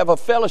don't want to have a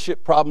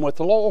fellowship problem with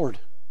the Lord.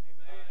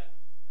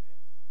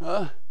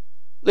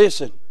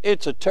 Listen,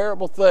 it's a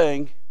terrible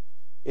thing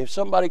if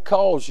somebody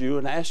calls you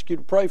and asks you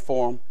to pray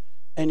for them,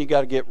 and you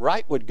got to get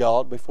right with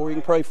God before you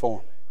can pray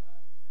for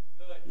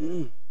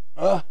them.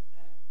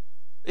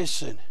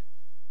 Listen,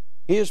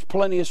 His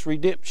plenteous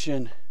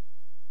redemption,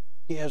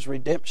 He has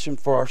redemption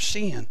for our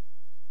sin.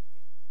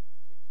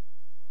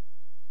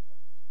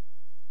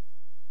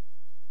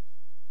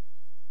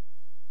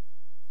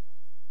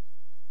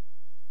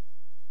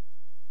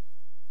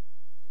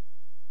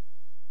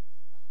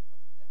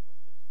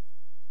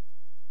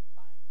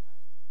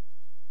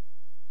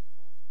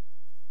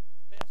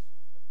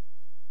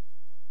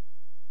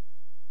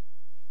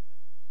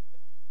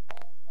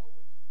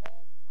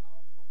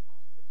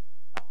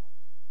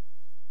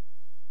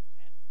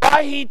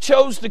 Why He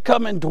chose to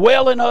come and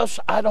dwell in us,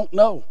 I don't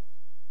know.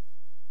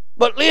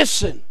 But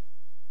listen,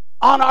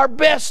 on our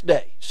best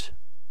days,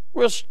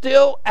 we're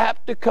still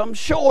apt to come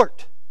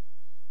short.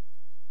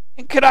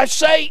 And could I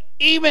say,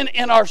 even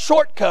in our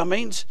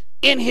shortcomings,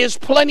 in His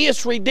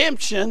plenteous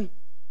redemption,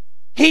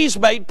 He's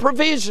made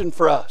provision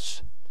for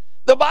us.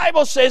 The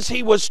Bible says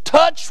He was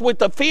touched with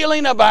the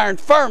feeling of our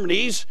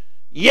infirmities,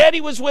 yet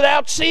He was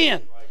without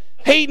sin.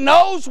 He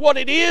knows what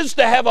it is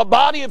to have a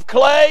body of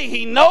clay.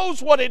 He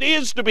knows what it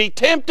is to be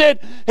tempted.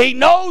 He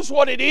knows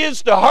what it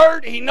is to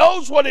hurt. He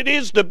knows what it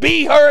is to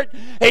be hurt.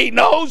 He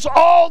knows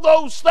all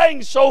those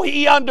things, so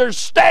He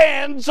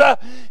understands.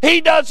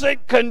 He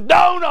doesn't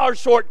condone our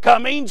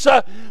shortcomings,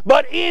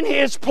 but in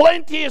His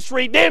plenteous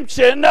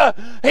redemption,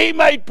 He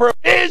made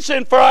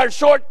provision for our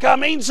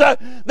shortcomings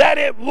that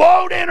it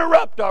won't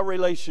interrupt our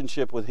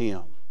relationship with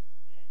Him.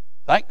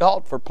 Thank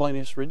God for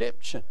plenteous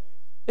redemption.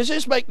 Is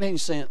this making any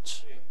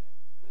sense?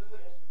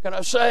 Can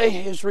I say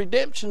His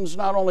redemption is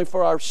not only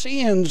for our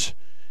sins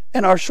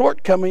and our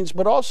shortcomings,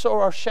 but also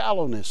our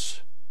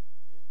shallowness.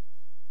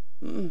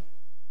 There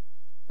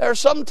are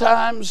some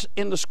times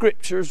in the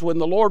Scriptures when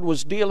the Lord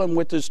was dealing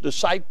with His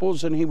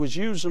disciples and He was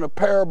using a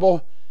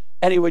parable,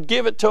 and He would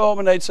give it to them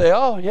and they'd say,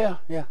 oh, yeah.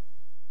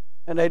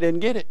 And they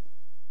didn't get it.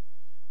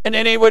 And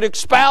then He would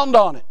expound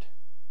on it,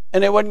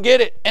 and they wouldn't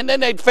get it. And then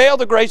they'd fail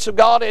the grace of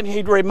God, and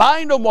He'd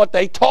remind them what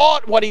He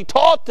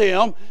taught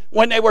them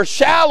when they were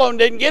shallow and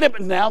didn't get it,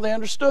 but now they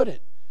understood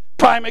it.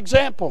 Prime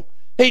example,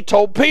 He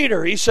told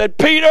Peter, He said,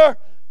 Peter,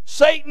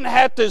 Satan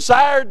hath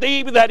desired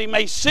thee that he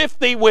may sift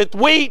thee with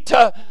wheat,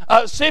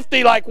 sift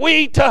thee like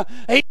wheat.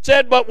 He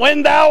said, but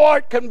when thou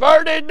art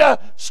converted,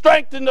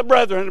 strengthen the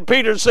brethren. And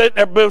Peter sitting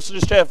there boosting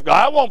his chest,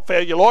 I won't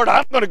fail you, Lord.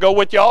 I'm going to go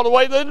with you all the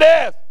way to the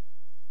death.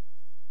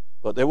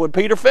 But then when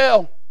Peter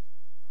fell,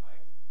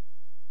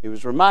 he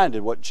was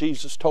reminded what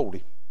Jesus told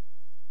him.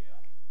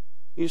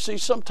 You see,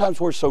 sometimes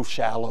we're so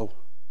shallow.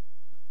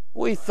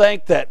 We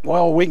think that,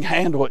 well, we can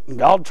handle it. And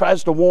God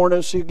tries to warn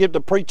us. He'll give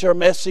the preacher a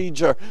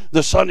message, or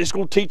the Sunday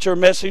school teacher a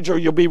message, or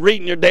you'll be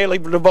reading your daily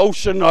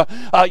devotion, or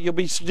you'll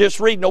be just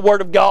reading the Word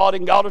of God,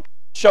 and God will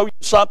show you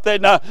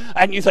something,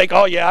 and you think,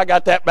 oh, yeah, I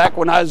got that back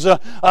when I was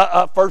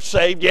first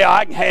saved. Yeah,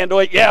 I can handle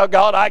it. Yeah,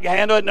 God, I can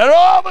handle it. And then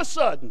all of a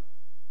sudden,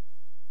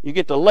 you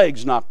get the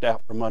legs knocked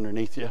out from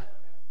underneath you.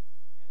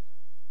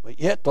 But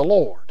yet the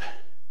Lord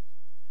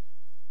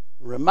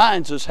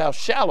reminds us how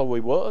shallow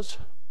He was.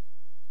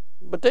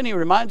 But then He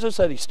reminds us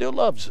that He still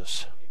loves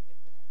us,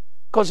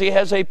 because He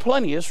has a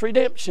plenteous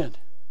redemption,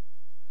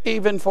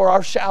 even for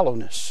our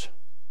shallowness.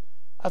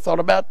 I thought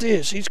about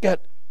this. He's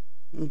got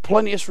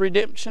plenteous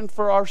redemption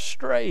for our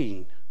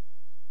straying.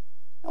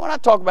 Now, when I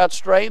talk about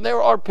straying, there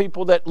are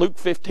people that Luke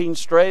 15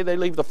 stray. They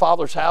leave the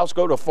Father's house,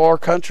 go to a far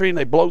country, and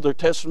they blow their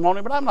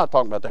testimony. But I'm not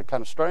talking about that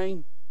kind of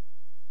straying.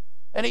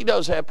 And He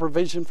does have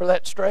provision for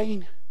that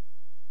straying.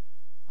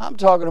 I'm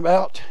talking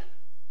about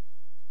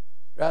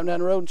driving down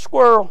the road and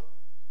squirrel.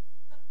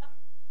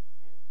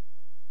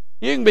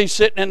 You can be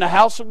sitting in the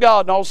house of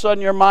God, and all of a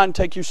sudden your mind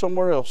take you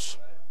somewhere else.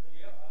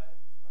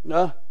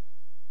 No.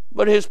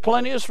 But His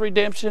plenteous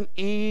redemption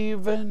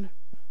even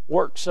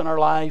works in our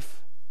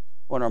life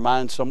when our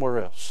mind's somewhere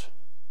else.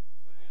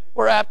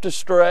 We're apt to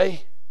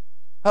stray.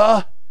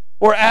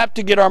 We're apt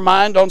to get our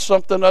mind on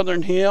something other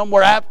than Him.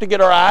 We're apt to get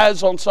our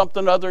eyes on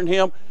something other than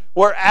Him.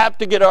 We're apt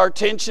to get our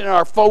attention and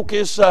our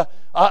focus,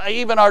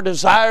 even our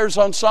desires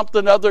on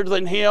something other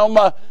than Him.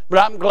 But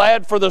I'm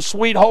glad for the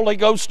sweet Holy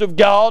Ghost of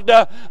God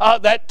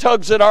that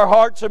tugs at our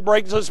hearts and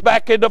brings us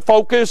back into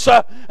focus.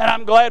 And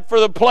I'm glad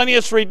for the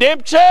plenteous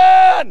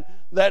redemption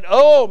that,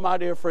 oh, my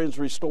dear friends,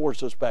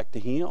 restores us back to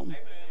Him.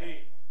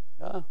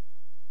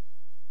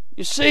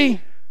 You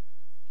see,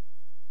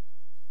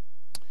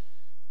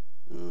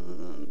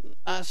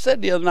 I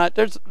said the other night,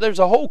 there's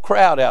a whole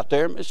crowd out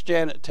there. Miss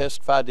Janet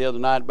testified the other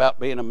night about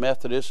being a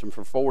Methodist, and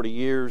for 40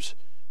 years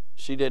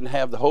she didn't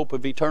have the hope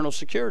of eternal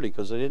security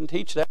because they didn't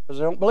teach that because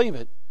they don't believe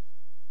it.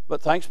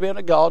 But thanks be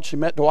unto God, she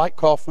met Dwight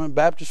Kaufman,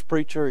 Baptist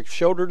preacher. He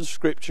showed her the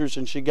scriptures,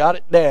 and she got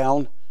it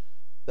down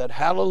that,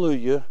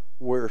 hallelujah,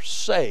 we're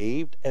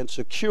saved and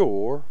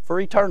secure for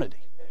eternity.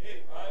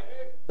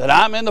 That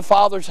I'm in the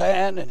Father's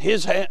hand, and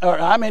His hand, or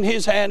I'm in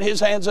His hand, His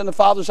hand's in the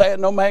Father's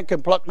hand. No man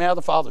can pluck me out of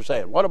the Father's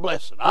hand. What a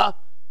blessing, huh?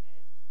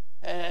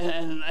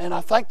 And I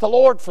thank the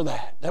Lord for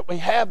that we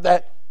have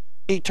that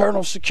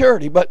eternal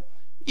security. But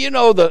you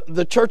know,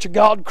 the Church of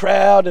God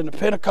crowd and the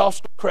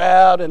Pentecostal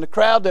crowd and the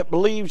crowd that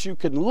believes you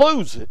can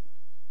lose it,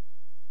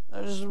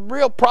 there's a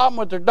real problem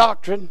with their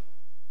doctrine.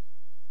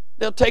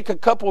 They'll take a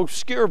couple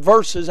obscure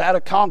verses out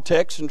of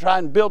context and try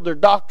and build their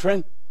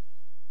doctrine.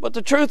 But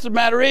the truth of the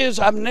matter is,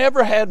 I've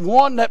never had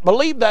one that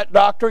believed that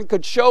doctrine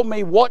could show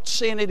me what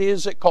sin it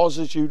is that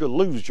causes you to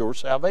lose your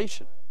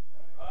salvation.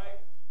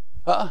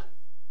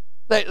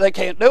 They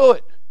can't do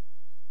it.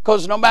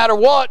 Because no matter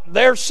what,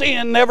 their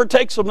sin never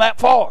takes them that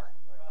far.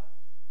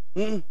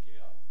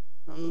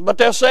 But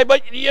they'll say,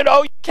 but you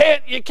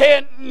can't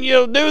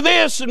do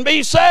this and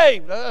be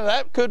saved.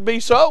 That could be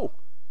so.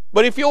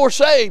 But if you're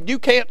saved, you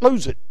can't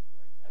lose it.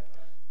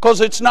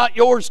 Because it's not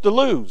yours to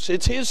lose.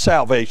 It's His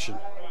salvation.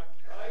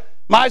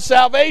 My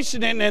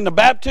salvation isn't in the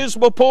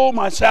baptismal pool.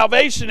 My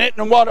salvation isn't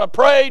in what I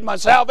prayed. My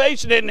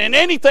salvation isn't in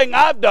anything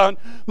I've done.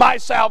 My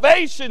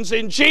salvation's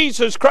in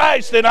Jesus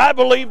Christ, and I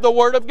believe the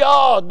Word of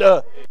God.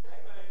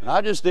 And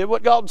I just did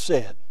what God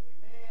said.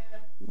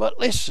 But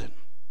listen,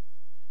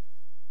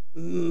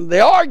 the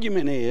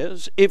argument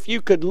is, if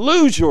you could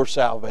lose your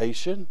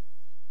salvation,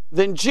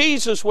 then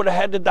Jesus would have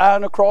had to die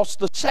on the cross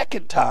the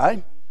second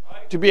time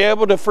to be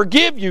able to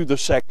forgive you the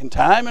second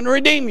time and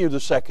redeem you the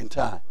second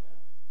time.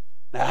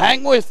 Now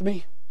hang with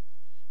me.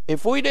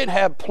 If we didn't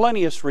have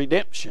plenteous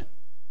redemption,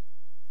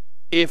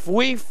 if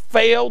we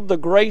failed the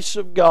grace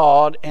of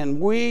God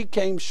and we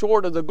came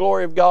short of the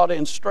glory of God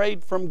and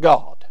strayed from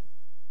God,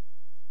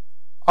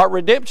 our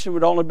redemption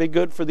would only be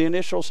good for the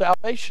initial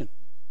salvation.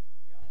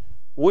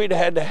 We'd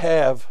had to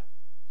have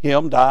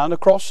Him die on the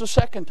cross the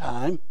second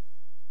time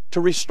to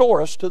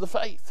restore us to the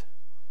faith.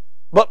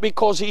 But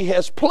because He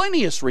has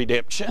plenteous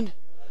redemption,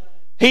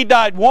 He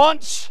died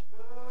once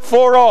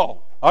for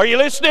all. Are you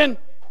listening?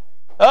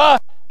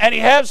 And He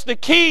has the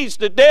keys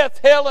to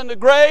death, hell, and the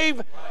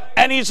grave,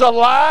 and He's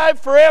alive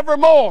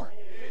forevermore.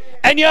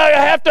 And you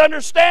have to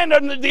understand,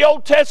 under the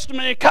Old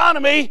Testament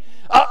economy,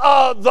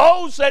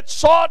 those that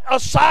sought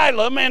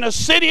asylum in a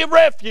city of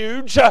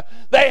refuge,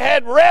 they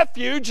had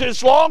refuge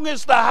as long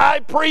as the high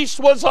priest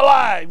was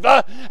alive.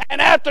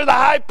 And after the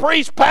high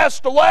priest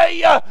passed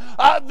away,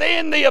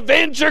 then the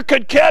avenger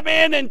could come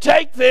in and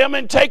take them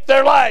and take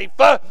their life.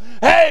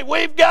 Hey,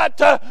 we've got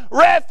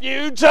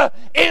refuge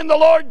in the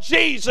Lord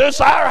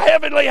Jesus, our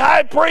heavenly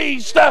high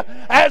priest,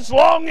 as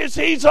long as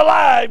He's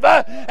alive.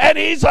 And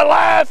He's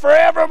alive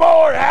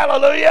forevermore.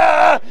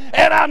 Hallelujah.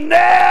 And I'm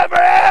never,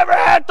 ever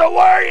have to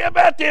worry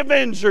about the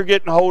avenger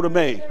getting a hold of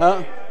me.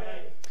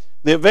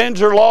 The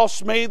avenger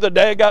lost me the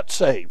day I got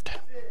saved.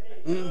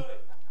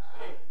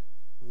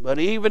 But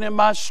even in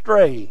my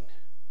straying,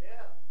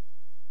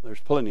 there's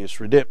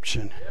plenteous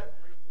redemption.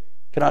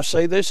 Can I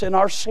say this? In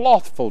our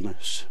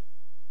slothfulness,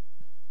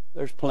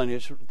 there's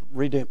plenteous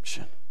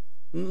redemption.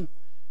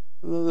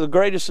 The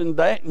greatest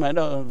indictment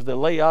of the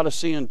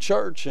Laodicean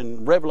church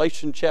in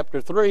Revelation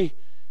chapter 3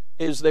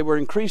 is they were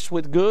increased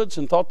with goods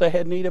and thought they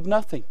had need of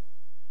nothing.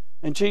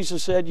 And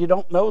Jesus said, you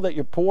don't know that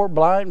you're poor,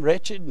 blind,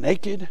 wretched,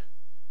 naked?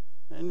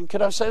 And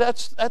can I say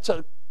that's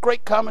a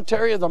great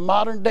commentary of the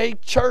modern day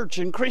church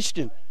and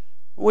Christian.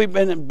 We've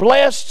been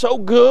blessed so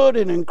good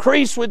and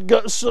increased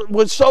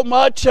with so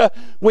much.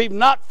 We've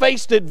not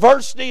faced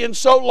adversity in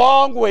so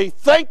long. We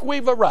think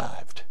we've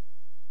arrived.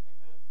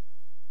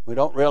 We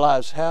don't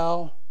realize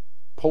how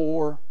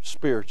poor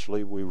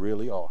spiritually we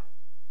really are.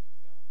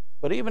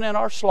 But even in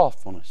our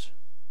slothfulness,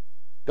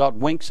 God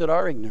winks at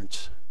our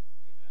ignorance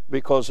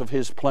because of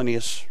His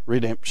plenteous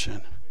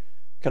redemption.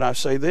 Can I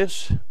say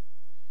this?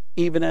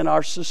 Even in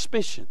our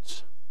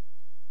suspicions.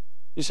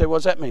 You say, what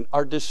does that mean?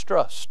 Our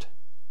distrust.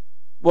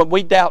 When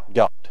we doubt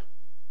God.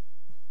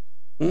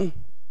 Now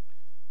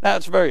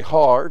it's very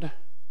hard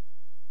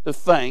to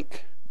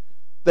think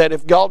that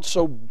if God's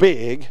so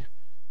big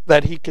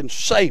that He can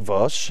save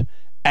us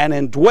and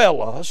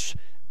indwell us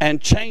and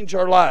change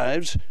our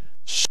lives,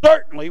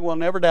 certainly we'll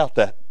never doubt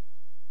that.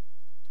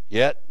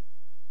 Yet,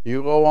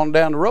 you go on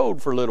down the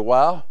road for a little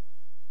while,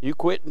 you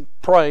quit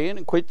praying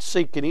and quit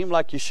seeking Him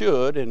like you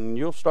should, and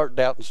you'll start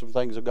doubting some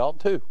things of God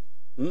too.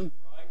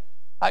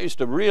 I used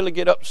to really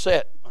get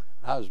upset.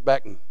 I was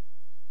back in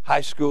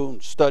high school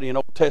and studying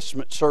Old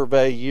Testament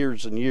survey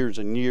years and years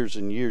and years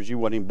and years. You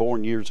weren't even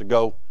born years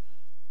ago.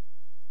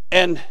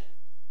 And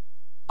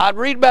I'd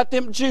read about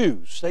them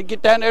Jews. They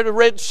get down there to the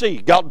Red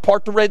Sea. God would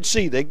part the Red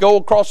Sea. They go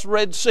across the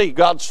Red Sea.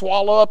 God would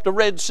swallow up the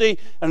Red Sea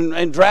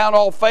and drown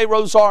all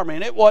Pharaoh's army.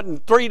 And it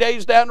wasn't 3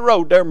 days down the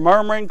road. They're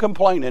murmuring,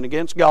 complaining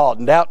against God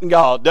and doubting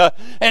God.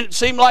 And it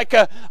seemed like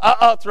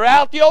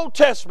throughout the Old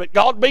Testament,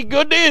 God would be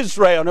good to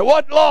Israel. And it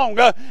wasn't long.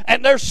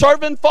 And they're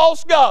serving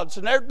false gods.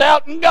 And they're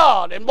doubting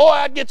God. And boy,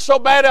 I'd get so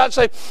bad, I'd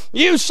say,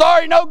 you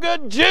sorry, no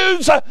good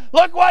Jews,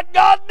 look what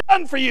God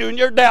done for you. And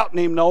you're doubting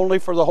Him, only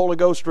for the Holy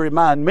Ghost to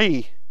remind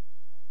me.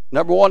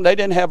 Number one, they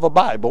didn't have a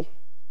Bible.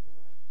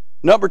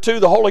 Number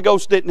two, the Holy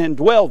Ghost didn't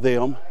indwell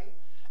them.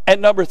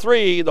 And number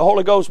three, the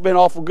Holy Ghost been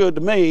awful good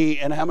to me,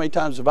 and how many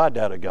times have I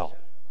doubted God?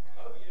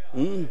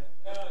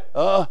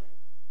 But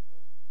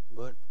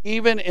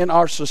even in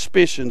our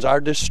suspicions,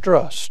 our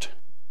distrust,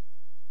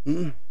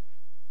 in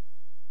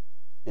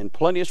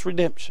Plenteous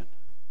Redemption,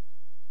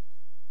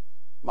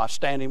 my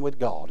standing with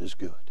God is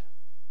good.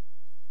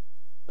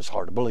 It's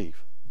hard to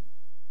believe.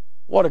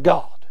 What a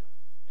God.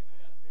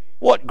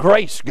 What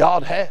grace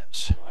God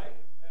has.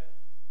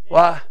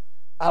 Why,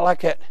 I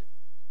like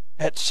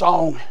that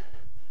song.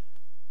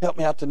 Help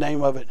me out the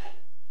name of it.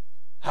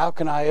 How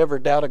can I ever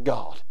doubt a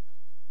God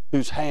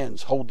whose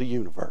hands hold the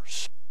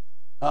universe?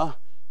 Huh?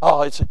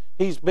 Oh,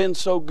 He's been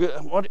so good.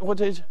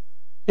 What is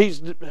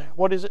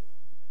it?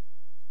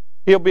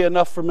 He'll be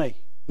enough for me.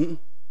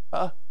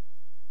 Huh?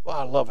 Well,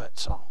 I love that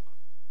song.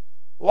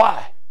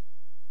 Why?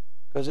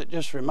 Because it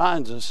just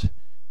reminds us,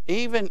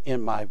 even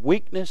in my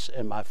weakness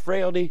and my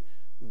frailty,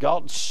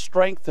 God's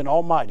strength and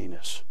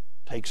almightiness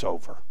takes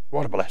over.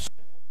 What a blessing.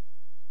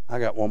 I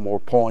got one more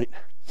point.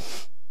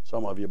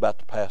 Some of you about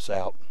to pass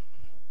out.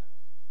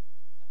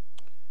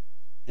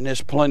 In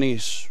this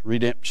Plenteous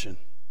Redemption,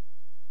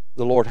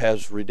 the Lord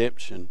has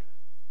redemption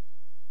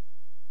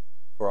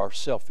for our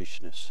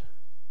selfishness.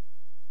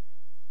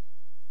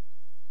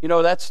 You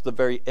know, that's the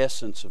very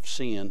essence of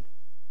sin.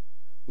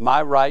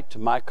 My right to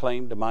my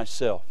claim to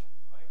myself.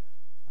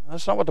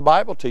 That's not what the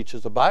Bible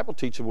teaches. The Bible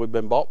teaches we've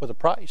been bought with a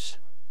price.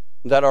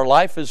 That our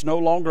life is no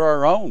longer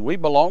our own. We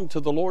belong to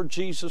the Lord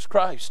Jesus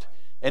Christ.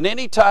 And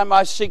any time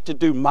I seek to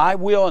do my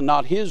will and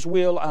not His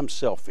will, I'm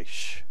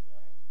selfish.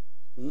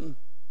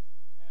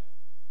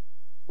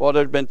 Well,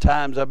 there's been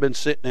times I've been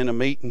sitting in a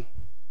meeting.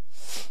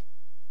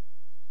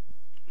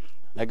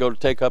 I go to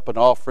take up an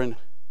offering,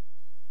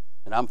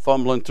 and I'm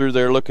fumbling through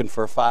there looking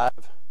for a 5.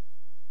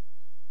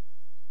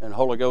 And the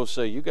Holy Ghost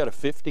say, you got a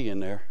 50 in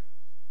there.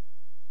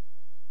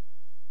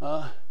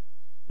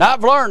 Now,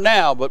 I've learned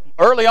now, but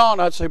early on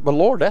I'd say, but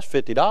Lord, that's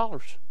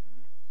 $50.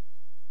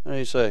 And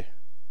He'd say,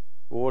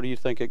 well, what do you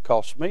think it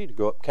costs me to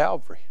go up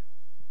Calvary?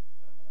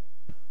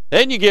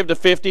 Then you give the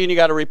 50 and you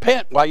got to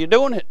repent while you're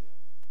doing it.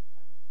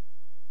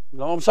 You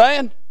know what I'm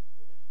saying?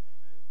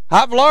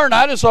 I've learned,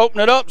 I just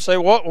open it up and say,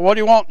 what do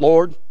you want,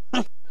 Lord?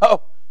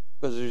 Oh,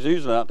 because there's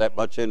usually not that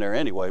much in there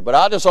anyway. But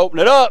I just open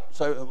it up and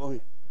say,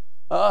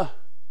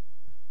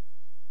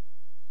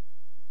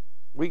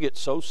 we get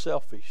so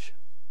selfish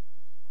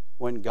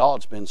when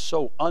God's been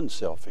so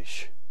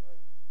unselfish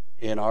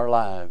in our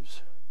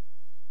lives.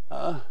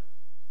 You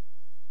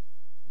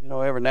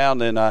know, every now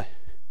and then I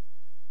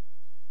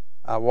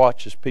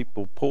watch as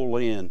people pull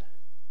in.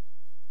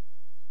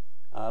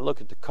 I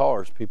look at the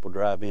cars people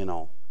drive in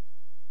on.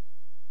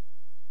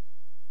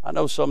 I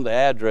know some of the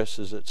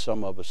addresses that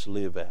some of us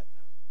live at.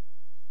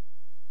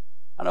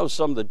 I know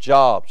some of the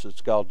jobs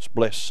that God's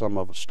blessed some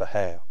of us to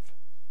have.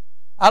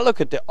 I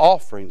look at the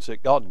offerings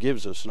that God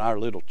gives us in our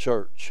little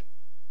church.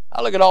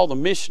 I look at all the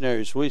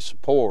missionaries we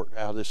support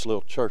out of this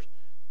little church,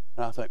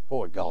 and I think,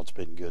 boy, God's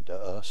been good to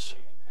us.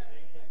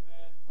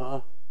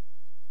 Who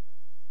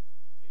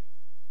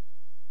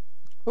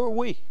are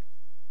we?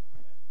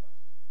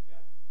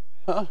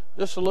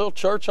 Just a little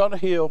church on a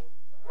hill.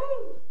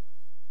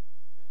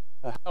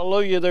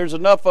 Hallelujah, there's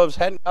enough of us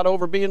hadn't got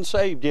over being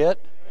saved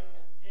yet.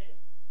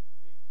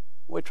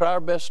 We try our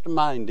best to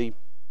mind Him,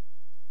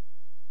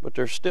 but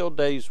there's still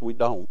days we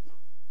don't.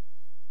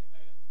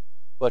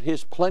 But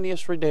His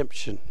plenteous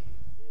redemption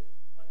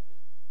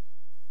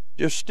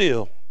just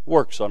still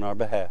works on our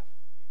behalf.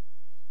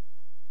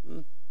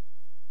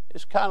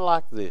 It's kind of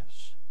like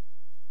this.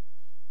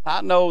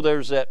 I know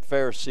there's that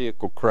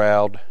Pharisaical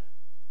crowd.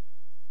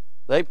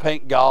 They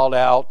paint God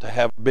out to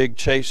have a big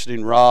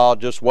chastening rod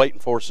just waiting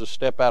for us to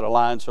step out of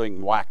line so He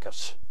can whack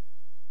us.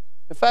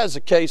 If that was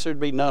the case, there'd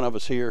be none of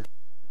us here.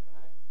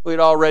 We'd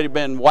already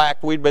been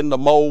whacked. We'd been the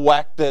mole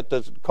whacked at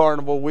the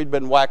carnival. We'd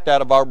been whacked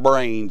out of our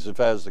brains if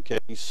that was the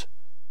case.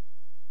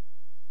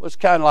 Well, it's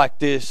kind of like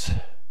this.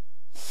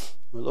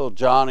 Little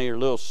Johnny or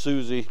little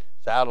Susie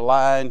is out of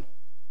line,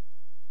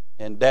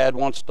 and Dad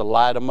wants to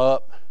light them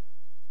up.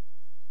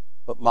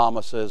 But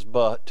Mama says,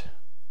 but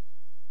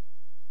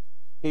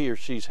he or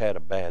she's had a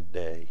bad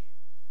day.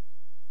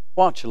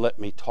 Why don't you let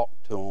me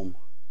talk to them?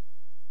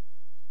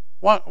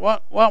 Why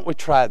don't we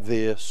try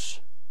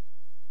this?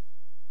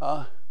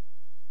 How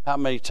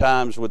many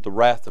times would the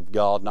wrath of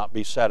God not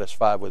be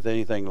satisfied with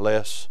anything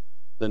less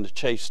than the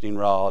chastening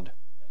rod?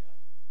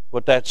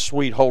 But that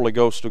sweet Holy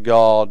Ghost of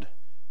God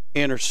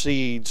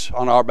intercedes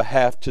on our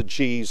behalf to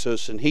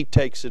Jesus, and He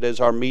takes it as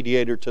our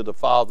mediator to the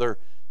Father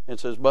and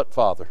says, but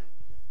Father,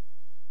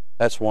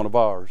 that's one of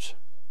ours.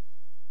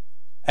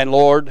 And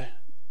Lord,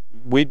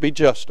 we'd be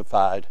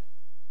justified.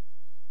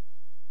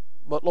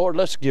 But Lord,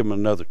 let's give him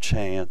another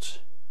chance.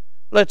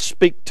 Let's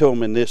speak to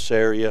him in this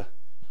area.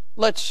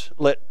 Let's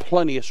let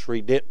Plenteous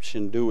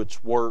Redemption do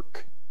its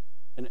work.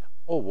 And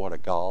oh, what a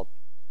God.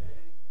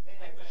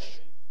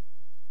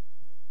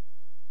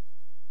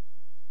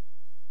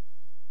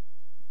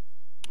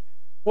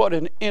 What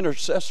an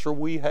intercessor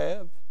we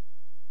have.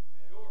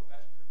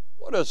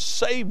 What a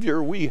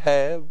Savior we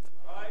have.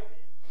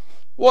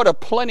 What a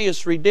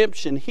plenteous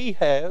redemption He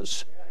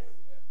has,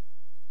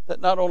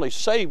 that not only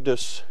saved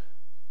us,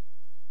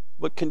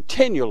 but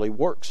continually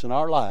works in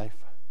our life,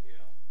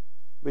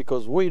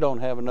 because we don't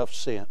have enough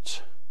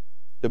sense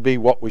to be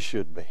what we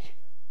should be.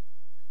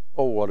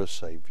 Oh, what a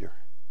Savior.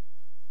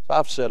 So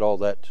I've said all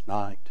that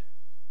tonight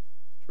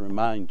to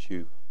remind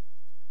you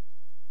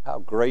how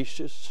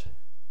gracious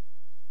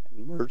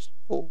and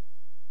merciful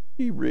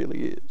He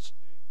really is.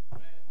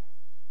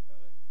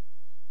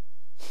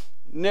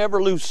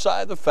 Never lose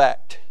sight of the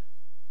fact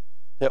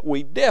that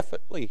we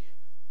definitely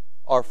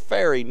are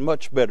faring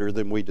much better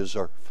than we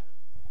deserve.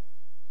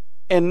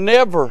 And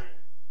never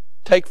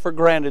take for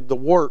granted the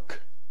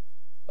work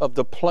of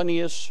the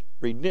plenteous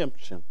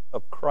redemption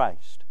of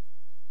Christ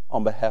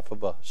on behalf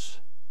of us.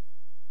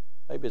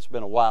 Maybe it's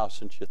been a while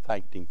since you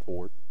thanked Him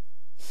for it.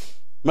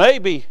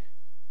 Maybe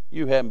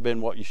you haven't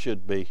been what you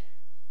should be.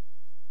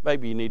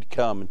 Maybe you need to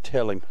come and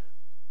tell Him,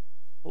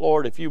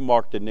 Lord, if you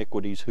marked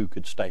iniquities, who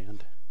could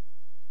stand?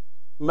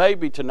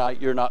 Maybe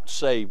tonight you're not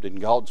saved and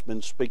God's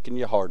been speaking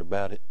your heart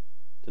about it.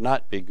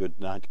 Tonight be a good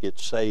night to get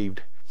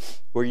saved,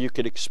 where you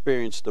could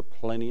experience the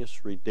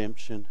plenteous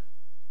redemption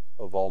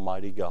of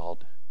Almighty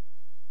God.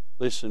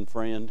 Listen,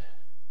 friend,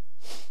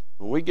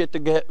 when we get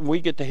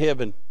to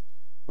heaven,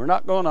 we're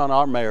not going on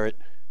our merit.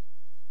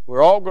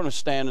 We're all going to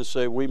stand and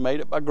say, we made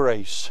it by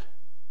grace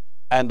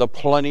and the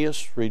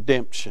plenteous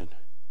redemption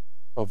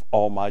of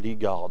Almighty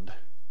God.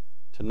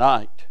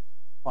 Tonight,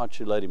 why don't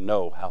you let Him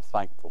know how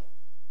thankful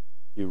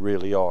you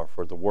really are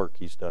for the work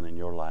He's done in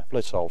your life.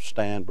 Let's all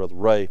stand. Brother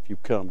Ray, if you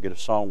come, get a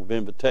song of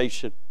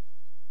invitation.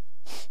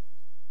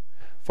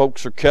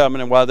 Folks are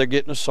coming, and while they're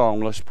getting a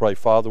song, let's pray.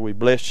 Father, we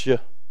bless You.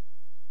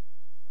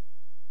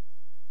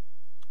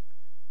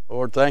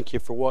 Lord, thank You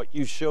for what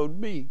You showed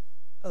me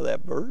of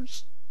that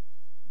verse.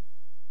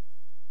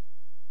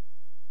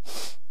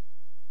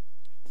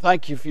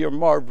 Thank You for Your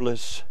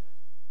marvelous,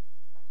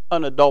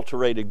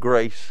 unadulterated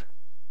grace.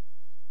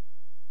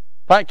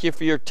 Thank You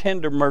for Your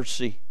tender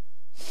mercy.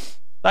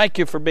 Thank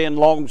You for being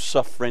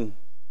long-suffering.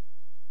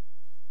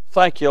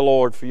 Thank You,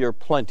 Lord, for Your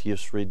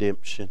plenteous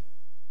redemption.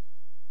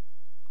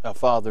 Now,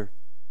 Father,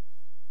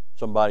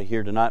 somebody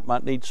here tonight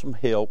might need some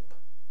help.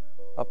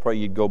 I pray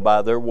You'd go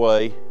by their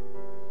way.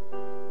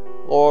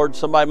 Lord,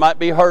 somebody might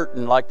be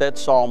hurting like that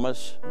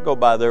psalmist. Go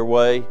by their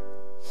way.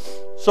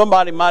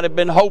 Somebody might have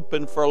been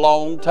hoping for a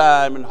long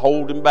time and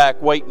holding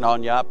back, waiting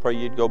on You. I pray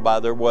You'd go by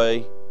their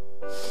way.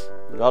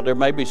 God, there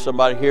may be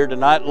somebody here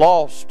tonight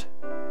lost.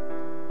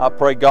 I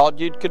pray, God,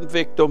 You'd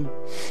convict them,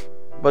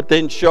 but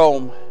then show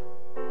them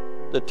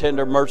the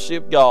tender mercy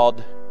of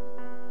God.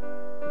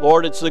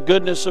 Lord, it's the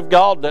goodness of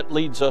God that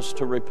leads us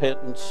to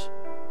repentance.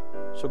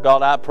 So,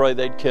 God, I pray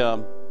they'd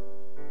come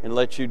and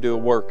let You do a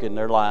work in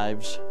their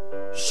lives.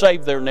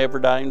 Save their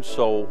never-dying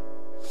soul.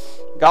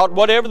 God,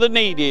 whatever the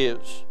need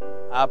is,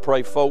 I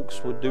pray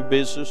folks would do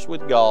business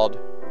with God.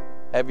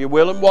 Have Your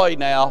will and way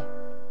now.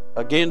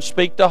 Again,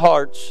 speak to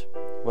hearts.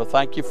 Well,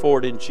 thank You for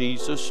it in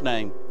Jesus'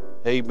 name.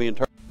 Amen.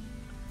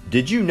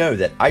 Did you know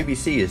that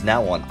IBC is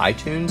now on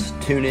iTunes,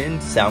 TuneIn,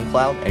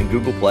 SoundCloud, and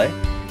Google Play?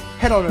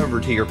 Head on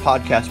over to your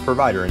podcast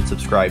provider and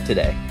subscribe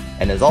today.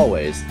 And as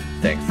always,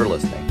 thanks for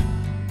listening.